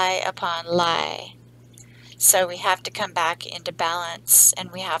 lie upon lie. So we have to come back into balance,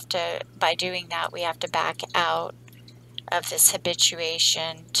 and we have to, by doing that, we have to back out of this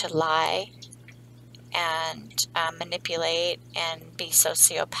habituation to lie and manipulate and be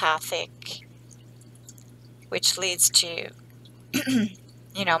sociopathic, which leads to,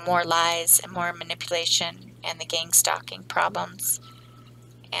 you know, more lies and more manipulation and the gang stalking problems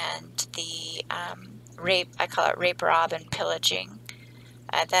and the rape, I call it rape, rob, and pillaging,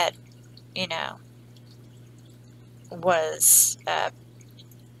 that, you know, was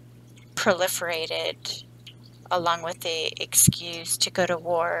proliferated along with the excuse to go to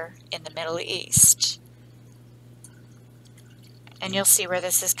war in the Middle East. And you'll see where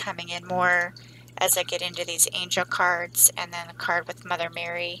this is coming in more as I get into these angel cards, and then the card with Mother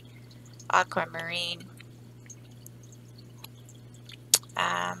Mary, aquamarine.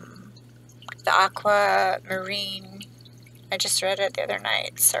 The aquamarine, I just read it the other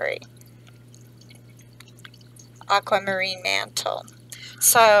night, sorry. Aquamarine mantle.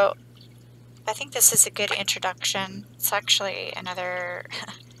 So I think this is a good introduction. It's actually another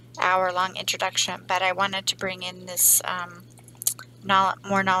hour-long introduction, but I wanted to bring in this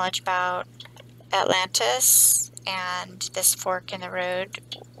more knowledge about Atlantis and this fork in the road.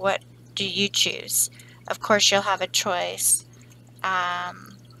 What do you choose? Of course, you'll have a choice,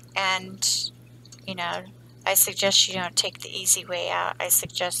 and, you know, I suggest you don't take the easy way out. I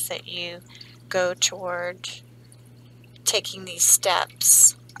suggest that you go toward taking these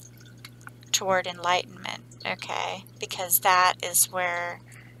steps toward enlightenment, okay? Because that is where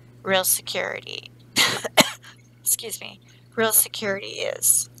real security, excuse me, real security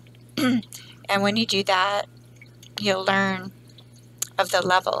is. And when you do that, you'll learn of the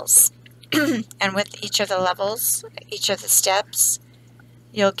levels. And with each of the levels, each of the steps,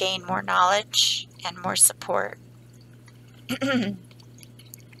 you'll gain more knowledge and more support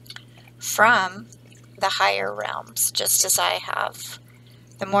from the higher realms, just as I have.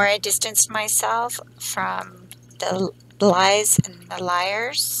 The more I distanced myself from the lies and the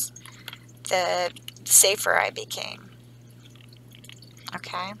liars, the safer I became.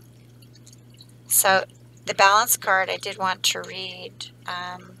 Okay? So the balance card I did want to read,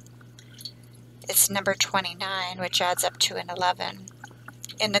 it's number 29, which adds up to an 11.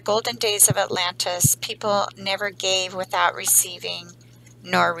 In the golden days of Atlantis, people never gave without receiving,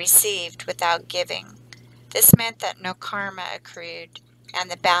 nor received without giving. This meant that no karma accrued, and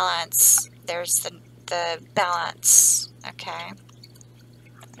the balance, there's the the balance. Okay.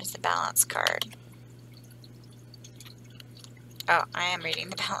 There's the balance card. Oh, I am reading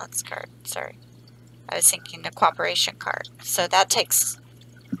the balance card. Sorry. I was thinking the cooperation card. So that takes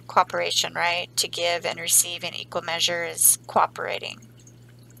cooperation, right? To give and receive in equal measure is cooperating.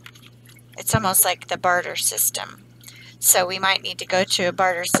 It's almost like the barter system. So we might need to go to a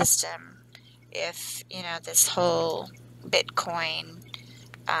barter system if, you know, this whole Bitcoin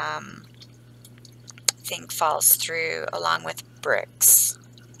thing falls through, along with BRICS.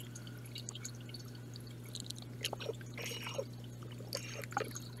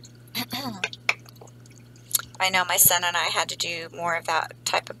 I know my son and I had to do more of that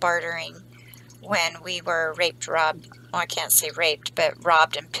type of bartering when we were raped, robbed. Well, I can't say raped, but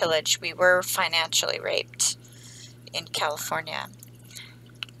robbed and pillaged. We were financially raped in California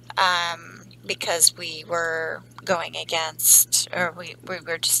because we were going against, or we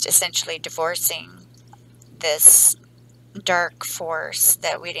were just essentially divorcing this dark force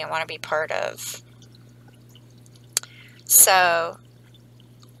that we didn't want to be part of. So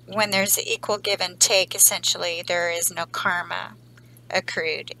when there's equal give and take, essentially, there is no karma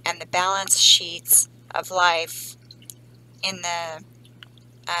accrued. And the balance sheets of life in the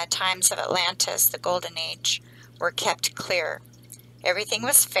times of Atlantis, the Golden Age, were kept clear. Everything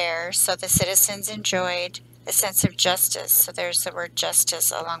was fair, so the citizens enjoyed a sense of justice. So there's the word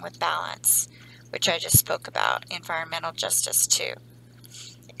justice along with balance, which I just spoke about, environmental justice too.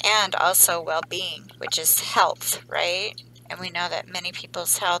 And also well-being, which is health, right? And we know that many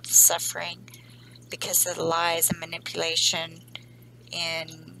people's health is suffering because of the lies and manipulation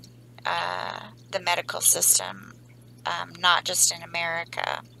in the medical system, not just in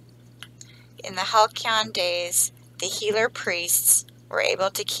America. In the Halcyon days, the healer priests were able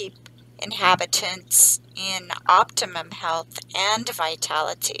to keep inhabitants in optimum health and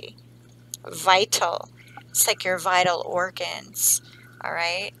vitality. Vital. It's like your vital organs, all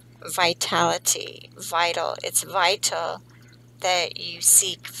right? Vitality, vital. It's vital that you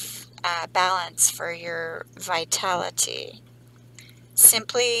seek balance for your vitality.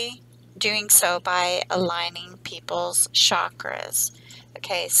 Simply doing so by aligning people's chakras.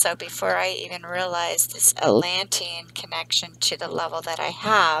 Okay, so before I even realized this Atlantean connection to the level that I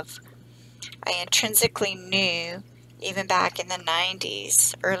have, I intrinsically knew, even back in the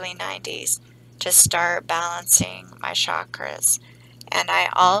 90s, early 90s, to start balancing my chakras. And I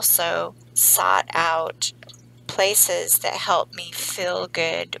also sought out places that helped me feel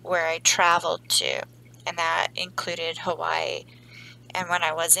good where I traveled to, and that included Hawaii. And when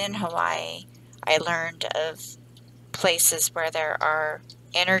I was in Hawaii, I learned of places where there are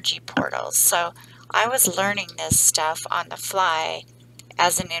energy portals. So I was learning this stuff on the fly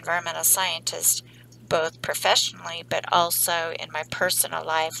as an environmental scientist, both professionally but also in my personal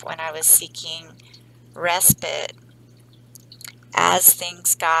life when I was seeking respite as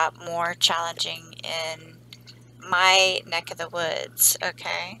things got more challenging in my neck of the woods,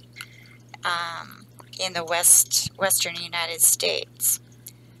 okay, in the western United States.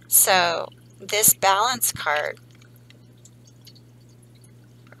 So this balance card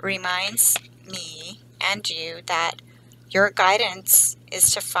reminds me and you that your guidance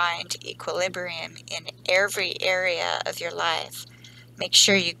is to find equilibrium in every area of your life. Make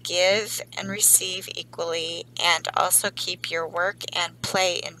sure you give and receive equally, and also keep your work and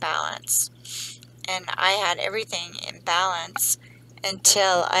play in balance. And I had everything in balance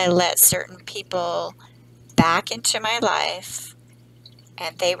until I let certain people back into my life,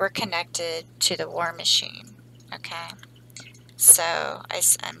 and they were connected to the war machine. Okay, so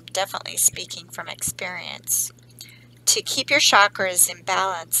I'm definitely speaking from experience. To keep your chakras in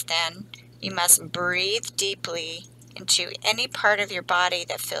balance, then, you must breathe deeply into any part of your body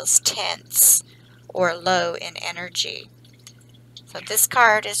that feels tense or low in energy. So this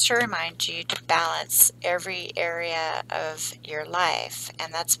card is to remind you to balance every area of your life,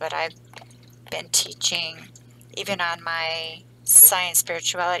 and that's what I've been teaching even on my Science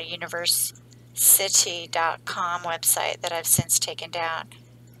Spirituality University.com website that I've since taken down.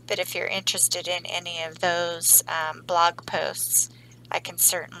 But if you're interested in any of those blog posts, I can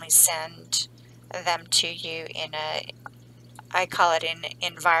certainly send them to you in I call it an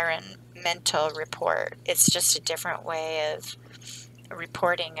environmental report. It's just a different way of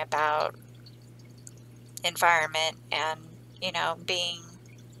reporting about environment and, you know,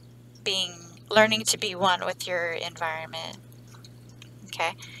 learning to be one with your environment.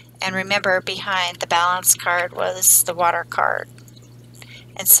 Okay, and remember, behind the balance card was the water card.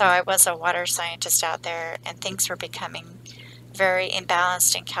 And so I was a water scientist out there, and things were becoming very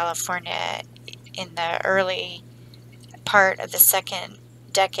imbalanced in California in the early part of the second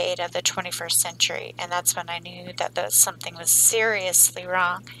decade of the 21st century, and that's when I knew that something was seriously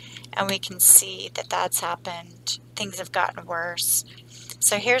wrong. And we can see that that's happened. Things have gotten worse.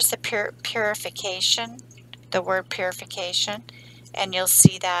 So here's the purification, the word purification, and you'll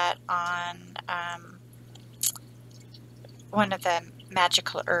see that on one of the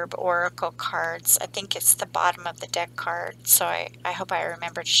magical herb oracle cards. I think it's the bottom of the deck card, so I hope I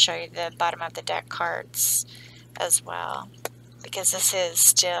remember to show you the bottom of the deck cards as well, because this is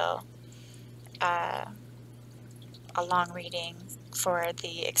still a long reading for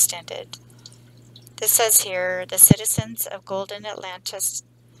the extended. This says here, the citizens of Golden Atlantis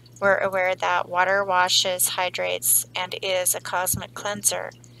were aware that water washes, hydrates, and is a cosmic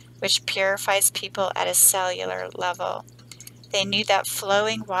cleanser, which purifies people at a cellular level. They knew that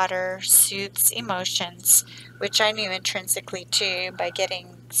flowing water soothes emotions, which I knew intrinsically too by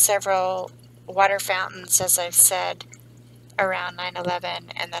getting several water fountains, as I've said, around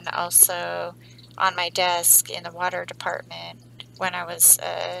 9/11, and then also on my desk in the water department when I was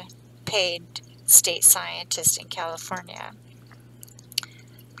a paid state scientist in California.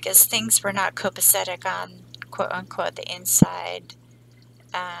 Because things were not copacetic on, quote unquote, the inside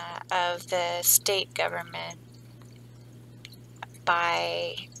of the state government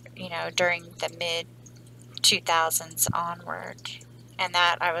by, during the mid 2000s onward. And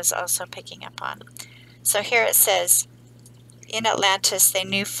that I was also picking up on. So here it says, in Atlantis, they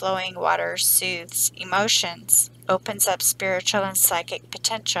knew flowing water soothes emotions, opens up spiritual and psychic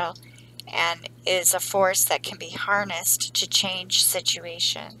potential, and is a force that can be harnessed to change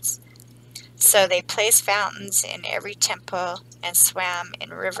situations. So they placed fountains in every temple and swam in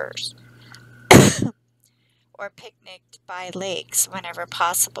rivers, or picnicked by lakes whenever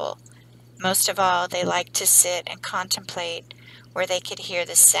possible. Most of all, they liked to sit and contemplate where they could hear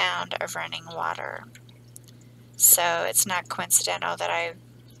the sound of running water. So it's not coincidental that I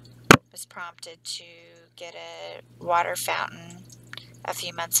was prompted to get a water fountain a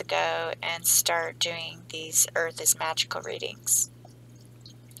few months ago and start doing these Earth is Magical readings.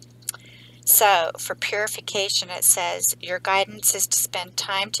 So for purification, it says, your guidance is to spend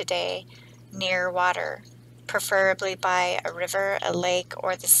time today near water, preferably by a river, a lake,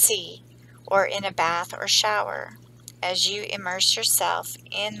 or the sea, or in a bath or shower. As you immerse yourself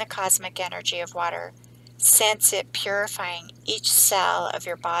in the cosmic energy of water, sense it purifying each cell of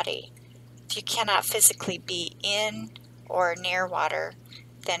your body. If you cannot physically be in or near water,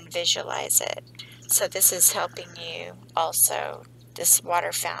 then visualize it. So this is helping you also, this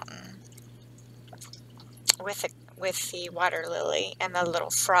water fountain with the water lily and the little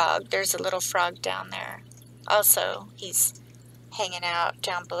frog. There's a little frog down there. Also, he's hanging out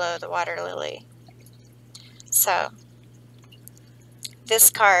down below the water lily. So this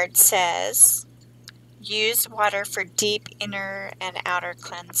card says, use water for deep inner and outer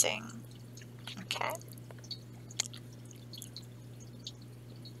cleansing. Okay.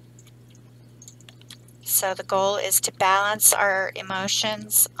 So the goal is to balance our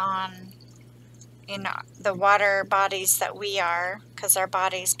emotions on, the water bodies that we are, because our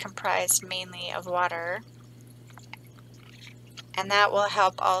body's comprised mainly of water. And that will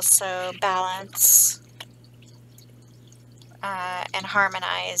help also balance and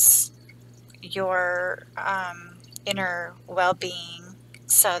harmonize your inner well-being,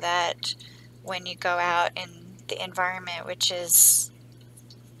 so that when you go out in the environment, which is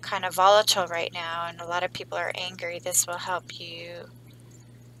kind of volatile right now and a lot of people are angry, this will help you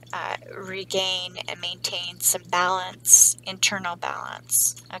regain and maintain some balance, internal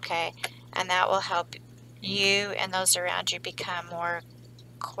balance, okay? And that will help you and those around you become more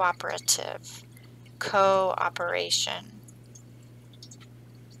cooperative, cooperation.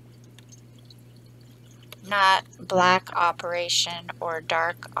 Not black operation or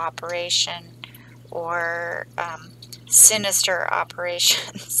dark operation or sinister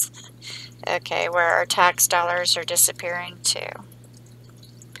operations, okay, where our tax dollars are disappearing to.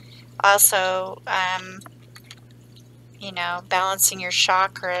 Also, balancing your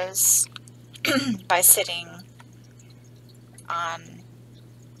chakras by sitting on,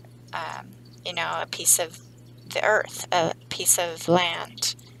 a piece of the earth, a piece of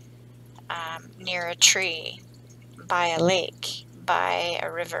land, near a tree, by a lake, by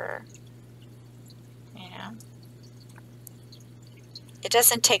a river. It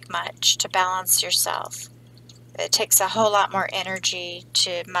doesn't take much to balance yourself. It takes a whole lot more energy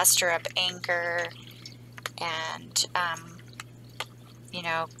to muster up anger and,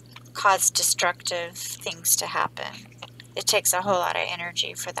 cause destructive things to happen. It takes a whole lot of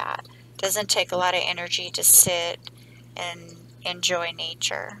energy for that. It doesn't take a lot of energy to sit and enjoy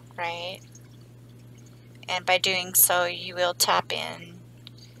nature, right? And by doing so, you will tap in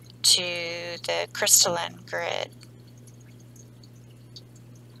to the crystalline grid.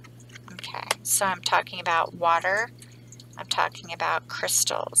 Okay, so I'm talking about water, I'm talking about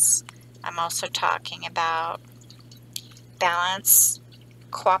crystals, I'm also talking about balance,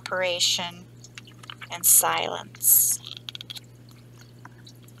 cooperation, and silence.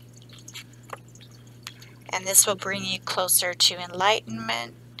 And this will bring you closer to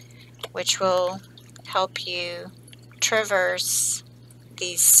enlightenment, which will help you traverse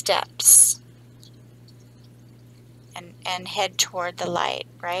these steps and head toward the light,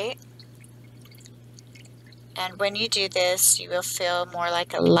 right? And when you do this, you will feel more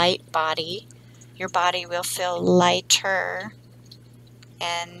like a light body. Your body will feel lighter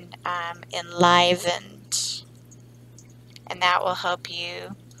and enlivened. And that will help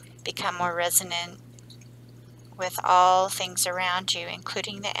you become more resonant with all things around you,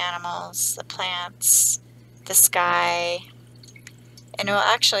 including the animals, the plants, the sky. And it will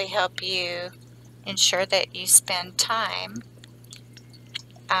actually help you ensure that you spend time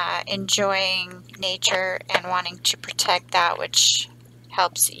enjoying nature and wanting to protect that which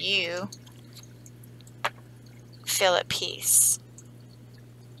helps you feel at peace.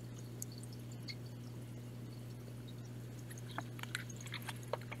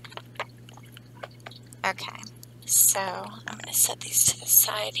 Okay, so I'm going to set these to the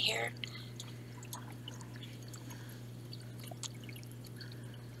side here.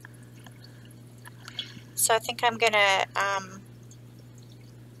 So I think I'm going to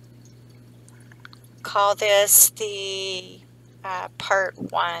call this the part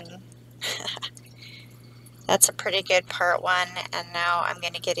 1. That's a pretty good part 1, and now I'm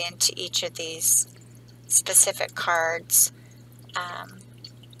going to get into each of these specific cards.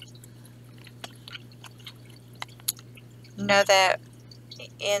 Know that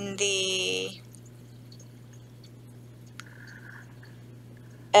in the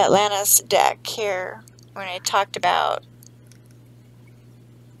Atlantis deck here, when I talked about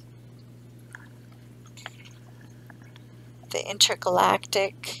the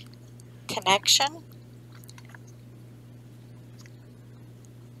intergalactic connection,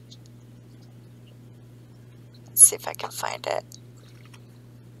 let's see if I can find it.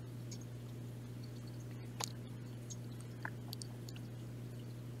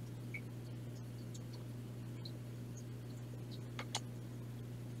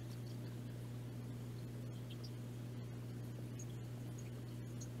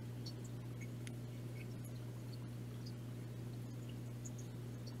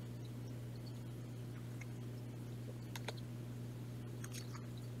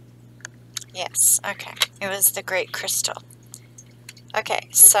 Yes, okay. It was the Great Crystal. Okay,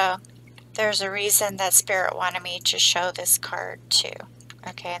 so there's a reason that Spirit wanted me to show this card too.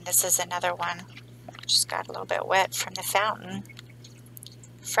 Okay, and this is another one. Just got a little bit wet from the fountain.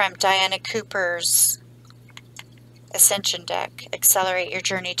 From Diana Cooper's Ascension deck. Accelerate your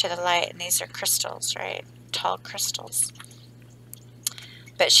journey to the light. And these are crystals, right? Tall crystals.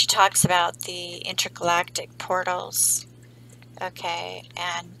 But she talks about the intergalactic portals. Okay,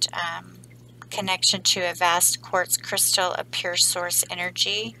 and connection to a vast quartz crystal of pure source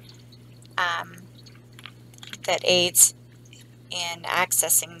energy that aids in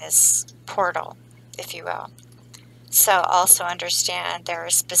accessing this portal, if you will. So also understand there are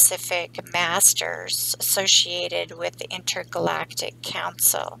specific masters associated with the Intergalactic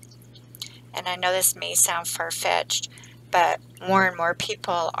Council. And I know this may sound far-fetched, but more and more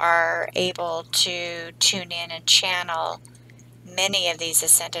people are able to tune in and channel many of these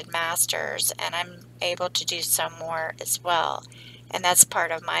ascended masters, and I'm able to do some more as well. And that's part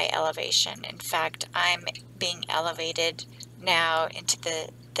of my elevation. In fact, I'm being elevated now into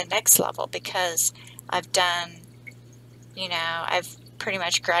the next level because I've done, you know, I've pretty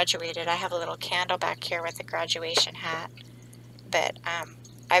much graduated. I have a little candle back here with a graduation hat, but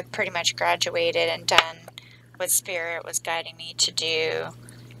I've pretty much graduated and done what Spirit was guiding me to do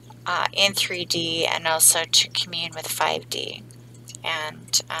in 3D and also to commune with 5D.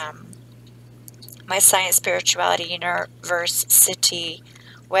 And my Science Spirituality University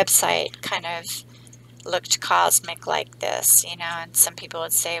website kind of looked cosmic like this, you know, and some people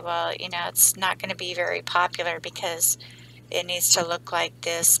would say, well, you know, it's not going to be very popular because it needs to look like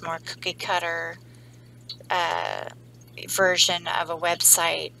this more cookie cutter version of a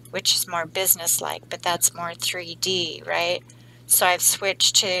website, which is more business-like, but that's more 3D, right? So I've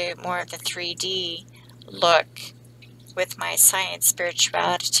switched to more of the 3D look with my Science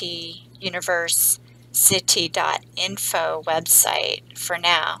Spirituality University.info website for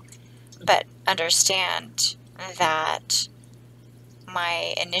now. But understand that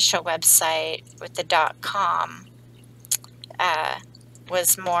my initial website with the .com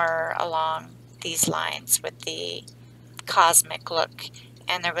was more along these lines with the cosmic look.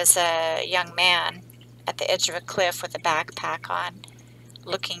 And there was a young man at the edge of a cliff with a backpack on,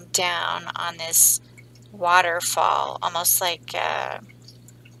 looking down on this waterfall, almost like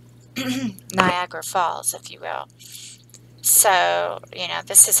Niagara Falls, if you will. So, you know,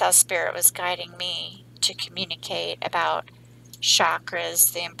 this is how Spirit was guiding me to communicate about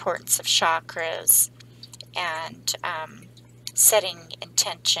chakras, the importance of chakras, and setting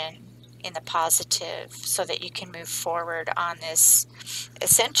intention in the positive so that you can move forward on this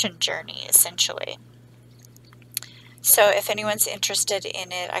ascension journey, essentially. So if anyone's interested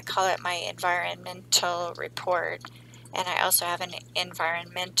in it, I call it my environmental report. And I also have an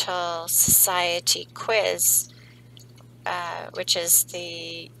environmental society quiz, which is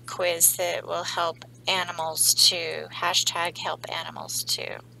the quiz that will help animals too, hashtag help animals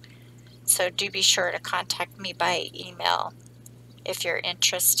too. So do be sure to contact me by email if you're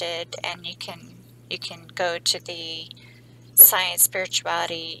interested, and you can go to the Science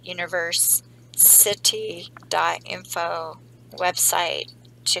Spirituality University.info website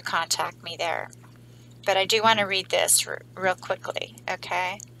to contact me there. But I do want to read this real quickly,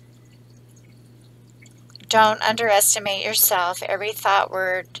 okay? Don't underestimate yourself. Every thought,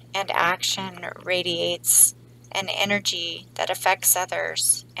 word, and action radiates an energy that affects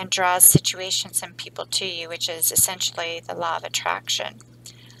others and draws situations and people to you, which is essentially the law of attraction.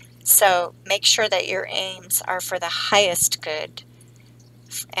 So make sure that your aims are for the highest good,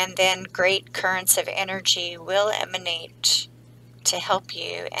 and then great currents of energy will emanate to help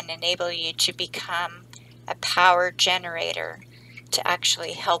you and enable you to become a power generator to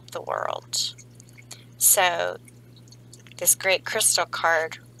actually help the world. So this great crystal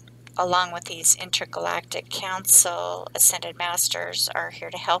card, along with these intergalactic council ascended masters, are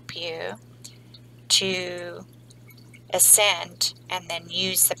here to help you to ascend and then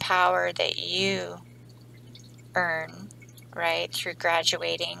use the power that you earn, right, through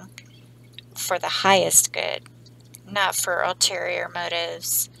graduating for the highest good, not for ulterior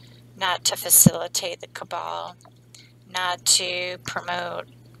motives, not to facilitate the cabal, not to promote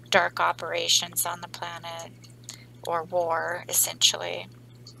dark operations on the planet or war, essentially.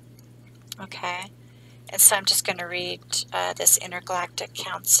 Okay, and so I'm just going to read this Intergalactic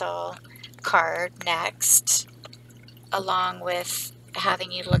Council card next, along with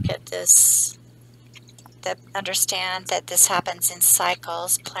having you look at this, that understand that this happens in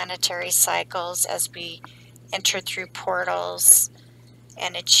cycles, planetary cycles, as we enter through portals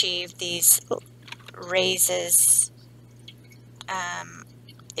and achieve these raises,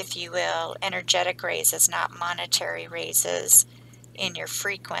 if you will, energetic raises, not monetary raises in your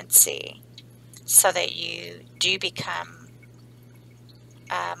frequency, so that you do become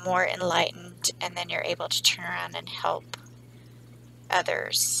more enlightened, and then you're able to turn around and help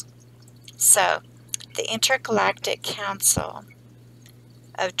others. So the Intergalactic Council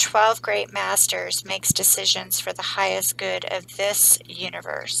of 12 Great Masters makes decisions for the highest good of this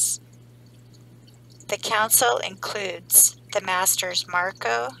universe. The council includes the Masters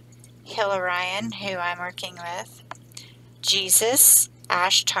Marco, Hilarion, who I'm working with, Jesus,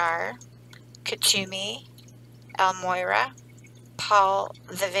 Ashtar, Katumi, Elmoira, Paul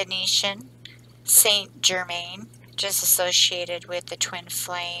the Venetian, Saint Germain, just associated with the twin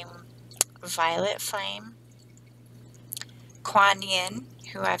flame, violet flame, Kuan Yin,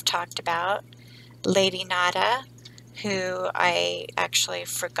 who I've talked about, Lady Nada, who I actually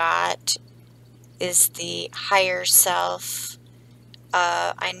forgot is the higher self.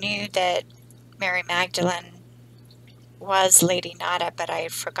 I knew that Mary Magdalene was Lady Nada, but I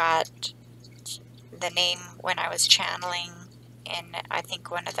forgot the name when I was channeling in, I think,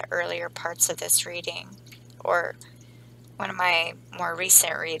 one of the earlier parts of this reading, or one of my more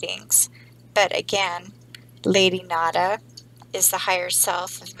recent readings. But again, Lady Nada is the higher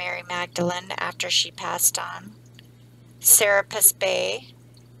self of Mary Magdalene after she passed on. Serapis Bey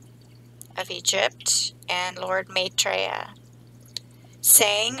of Egypt, and Lord Maitreya.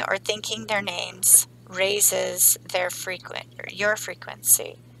 Saying or thinking their names raises your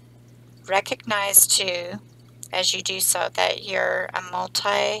frequency. Recognize too, as you do so, that you're a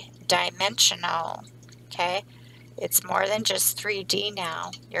multi-dimensional, okay? It's more than just 3D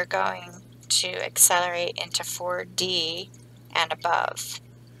now. You're going to accelerate into 4D and above.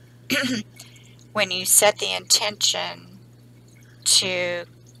 When you set the intention to,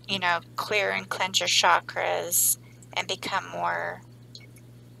 you know, clear and cleanse your chakras and become more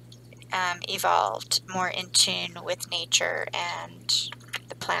evolved, more in tune with nature and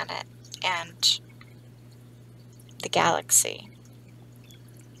the planet and the galaxy.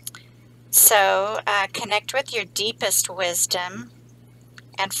 So connect with your deepest wisdom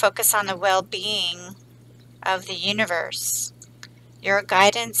and focus on the well-being of the universe. Your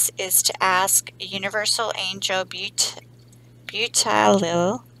guidance is to ask Universal Angel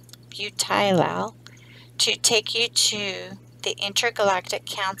Butilal to take you to the Intergalactic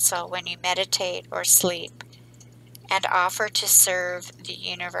Council when you meditate or sleep and offer to serve the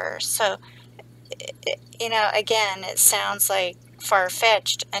universe. So, you know, again, it sounds like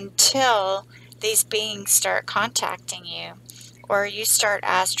far-fetched until these beings start contacting you, or you start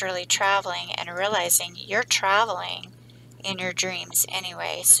astrally traveling and realizing you're traveling in your dreams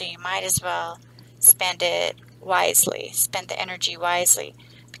anyway, so you might as well spend it wisely, spend the energy wisely,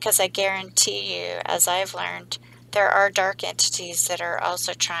 because I guarantee you, as I've learned, there are dark entities that are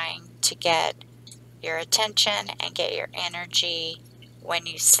also trying to get your attention and get your energy when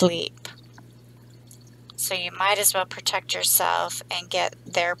you sleep. So you might as well protect yourself and get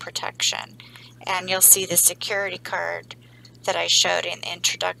their protection. And you'll see the security card that I showed in the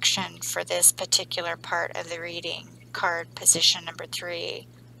introduction for this particular part of the reading, card position number 3,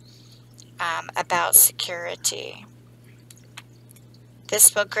 about security.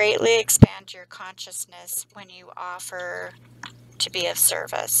 This will greatly expand your consciousness when you offer to be of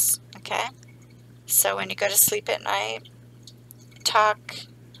service, okay? So when you go to sleep at night, talk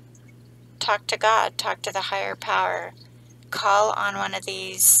to God, talk to the higher power, call on one of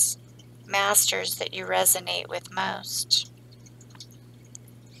these masters that you resonate with most.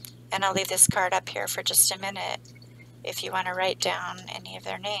 And I'll leave this card up here for just a minute if you want to write down any of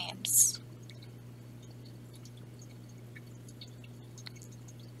their names.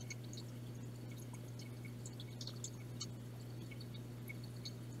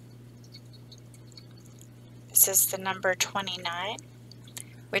 This is the number 29,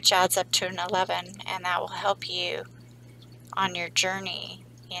 which adds up to an 11, and that will help you on your journey.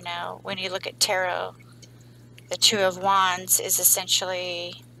 You know, when you look at tarot, the 2 of Wands is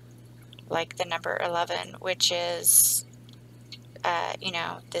essentially like the number 11, which is, you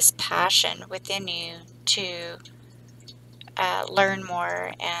know, this passion within you to learn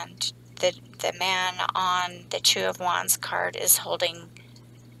more. And the man on the 2 of Wands card is holding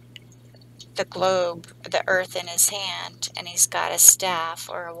the globe, the earth in his hand, and he's got a staff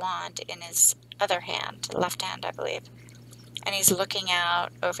or a wand in his other hand, left hand, I believe. And he's looking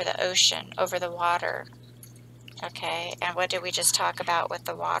out over the ocean, over the water. Okay, and what did we just talk about with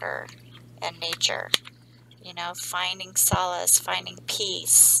the water and nature? You know, finding solace, finding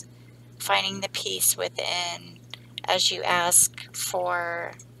peace, finding the peace within as you ask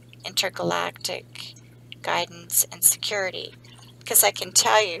for intergalactic guidance and security. Because I can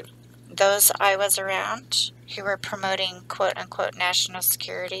tell you, those I was around who were promoting quote-unquote national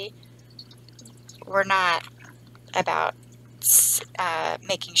security were not about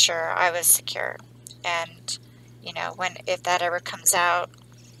making sure I was secure. And, you know, if that ever comes out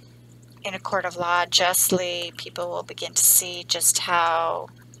in a court of law justly, people will begin to see just how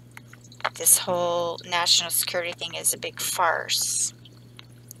this whole national security thing is a big farce.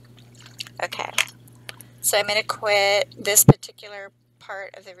 Okay, so I'm going to quit this particular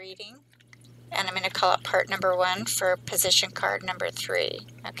part of the reading, and I'm going to call it part number 1 for position card number 3,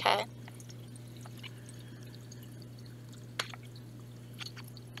 okay?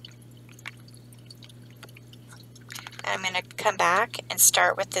 I'm going to come back and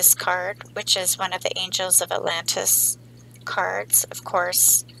start with this card, which is one of the Angels of Atlantis cards. Of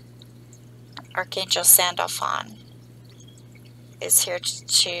course, Archangel Sandalphon is here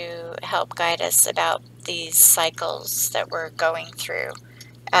to help guide us about these cycles that we're going through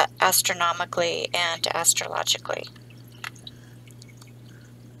astronomically and astrologically.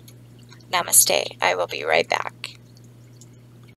 Namaste. I will be right back.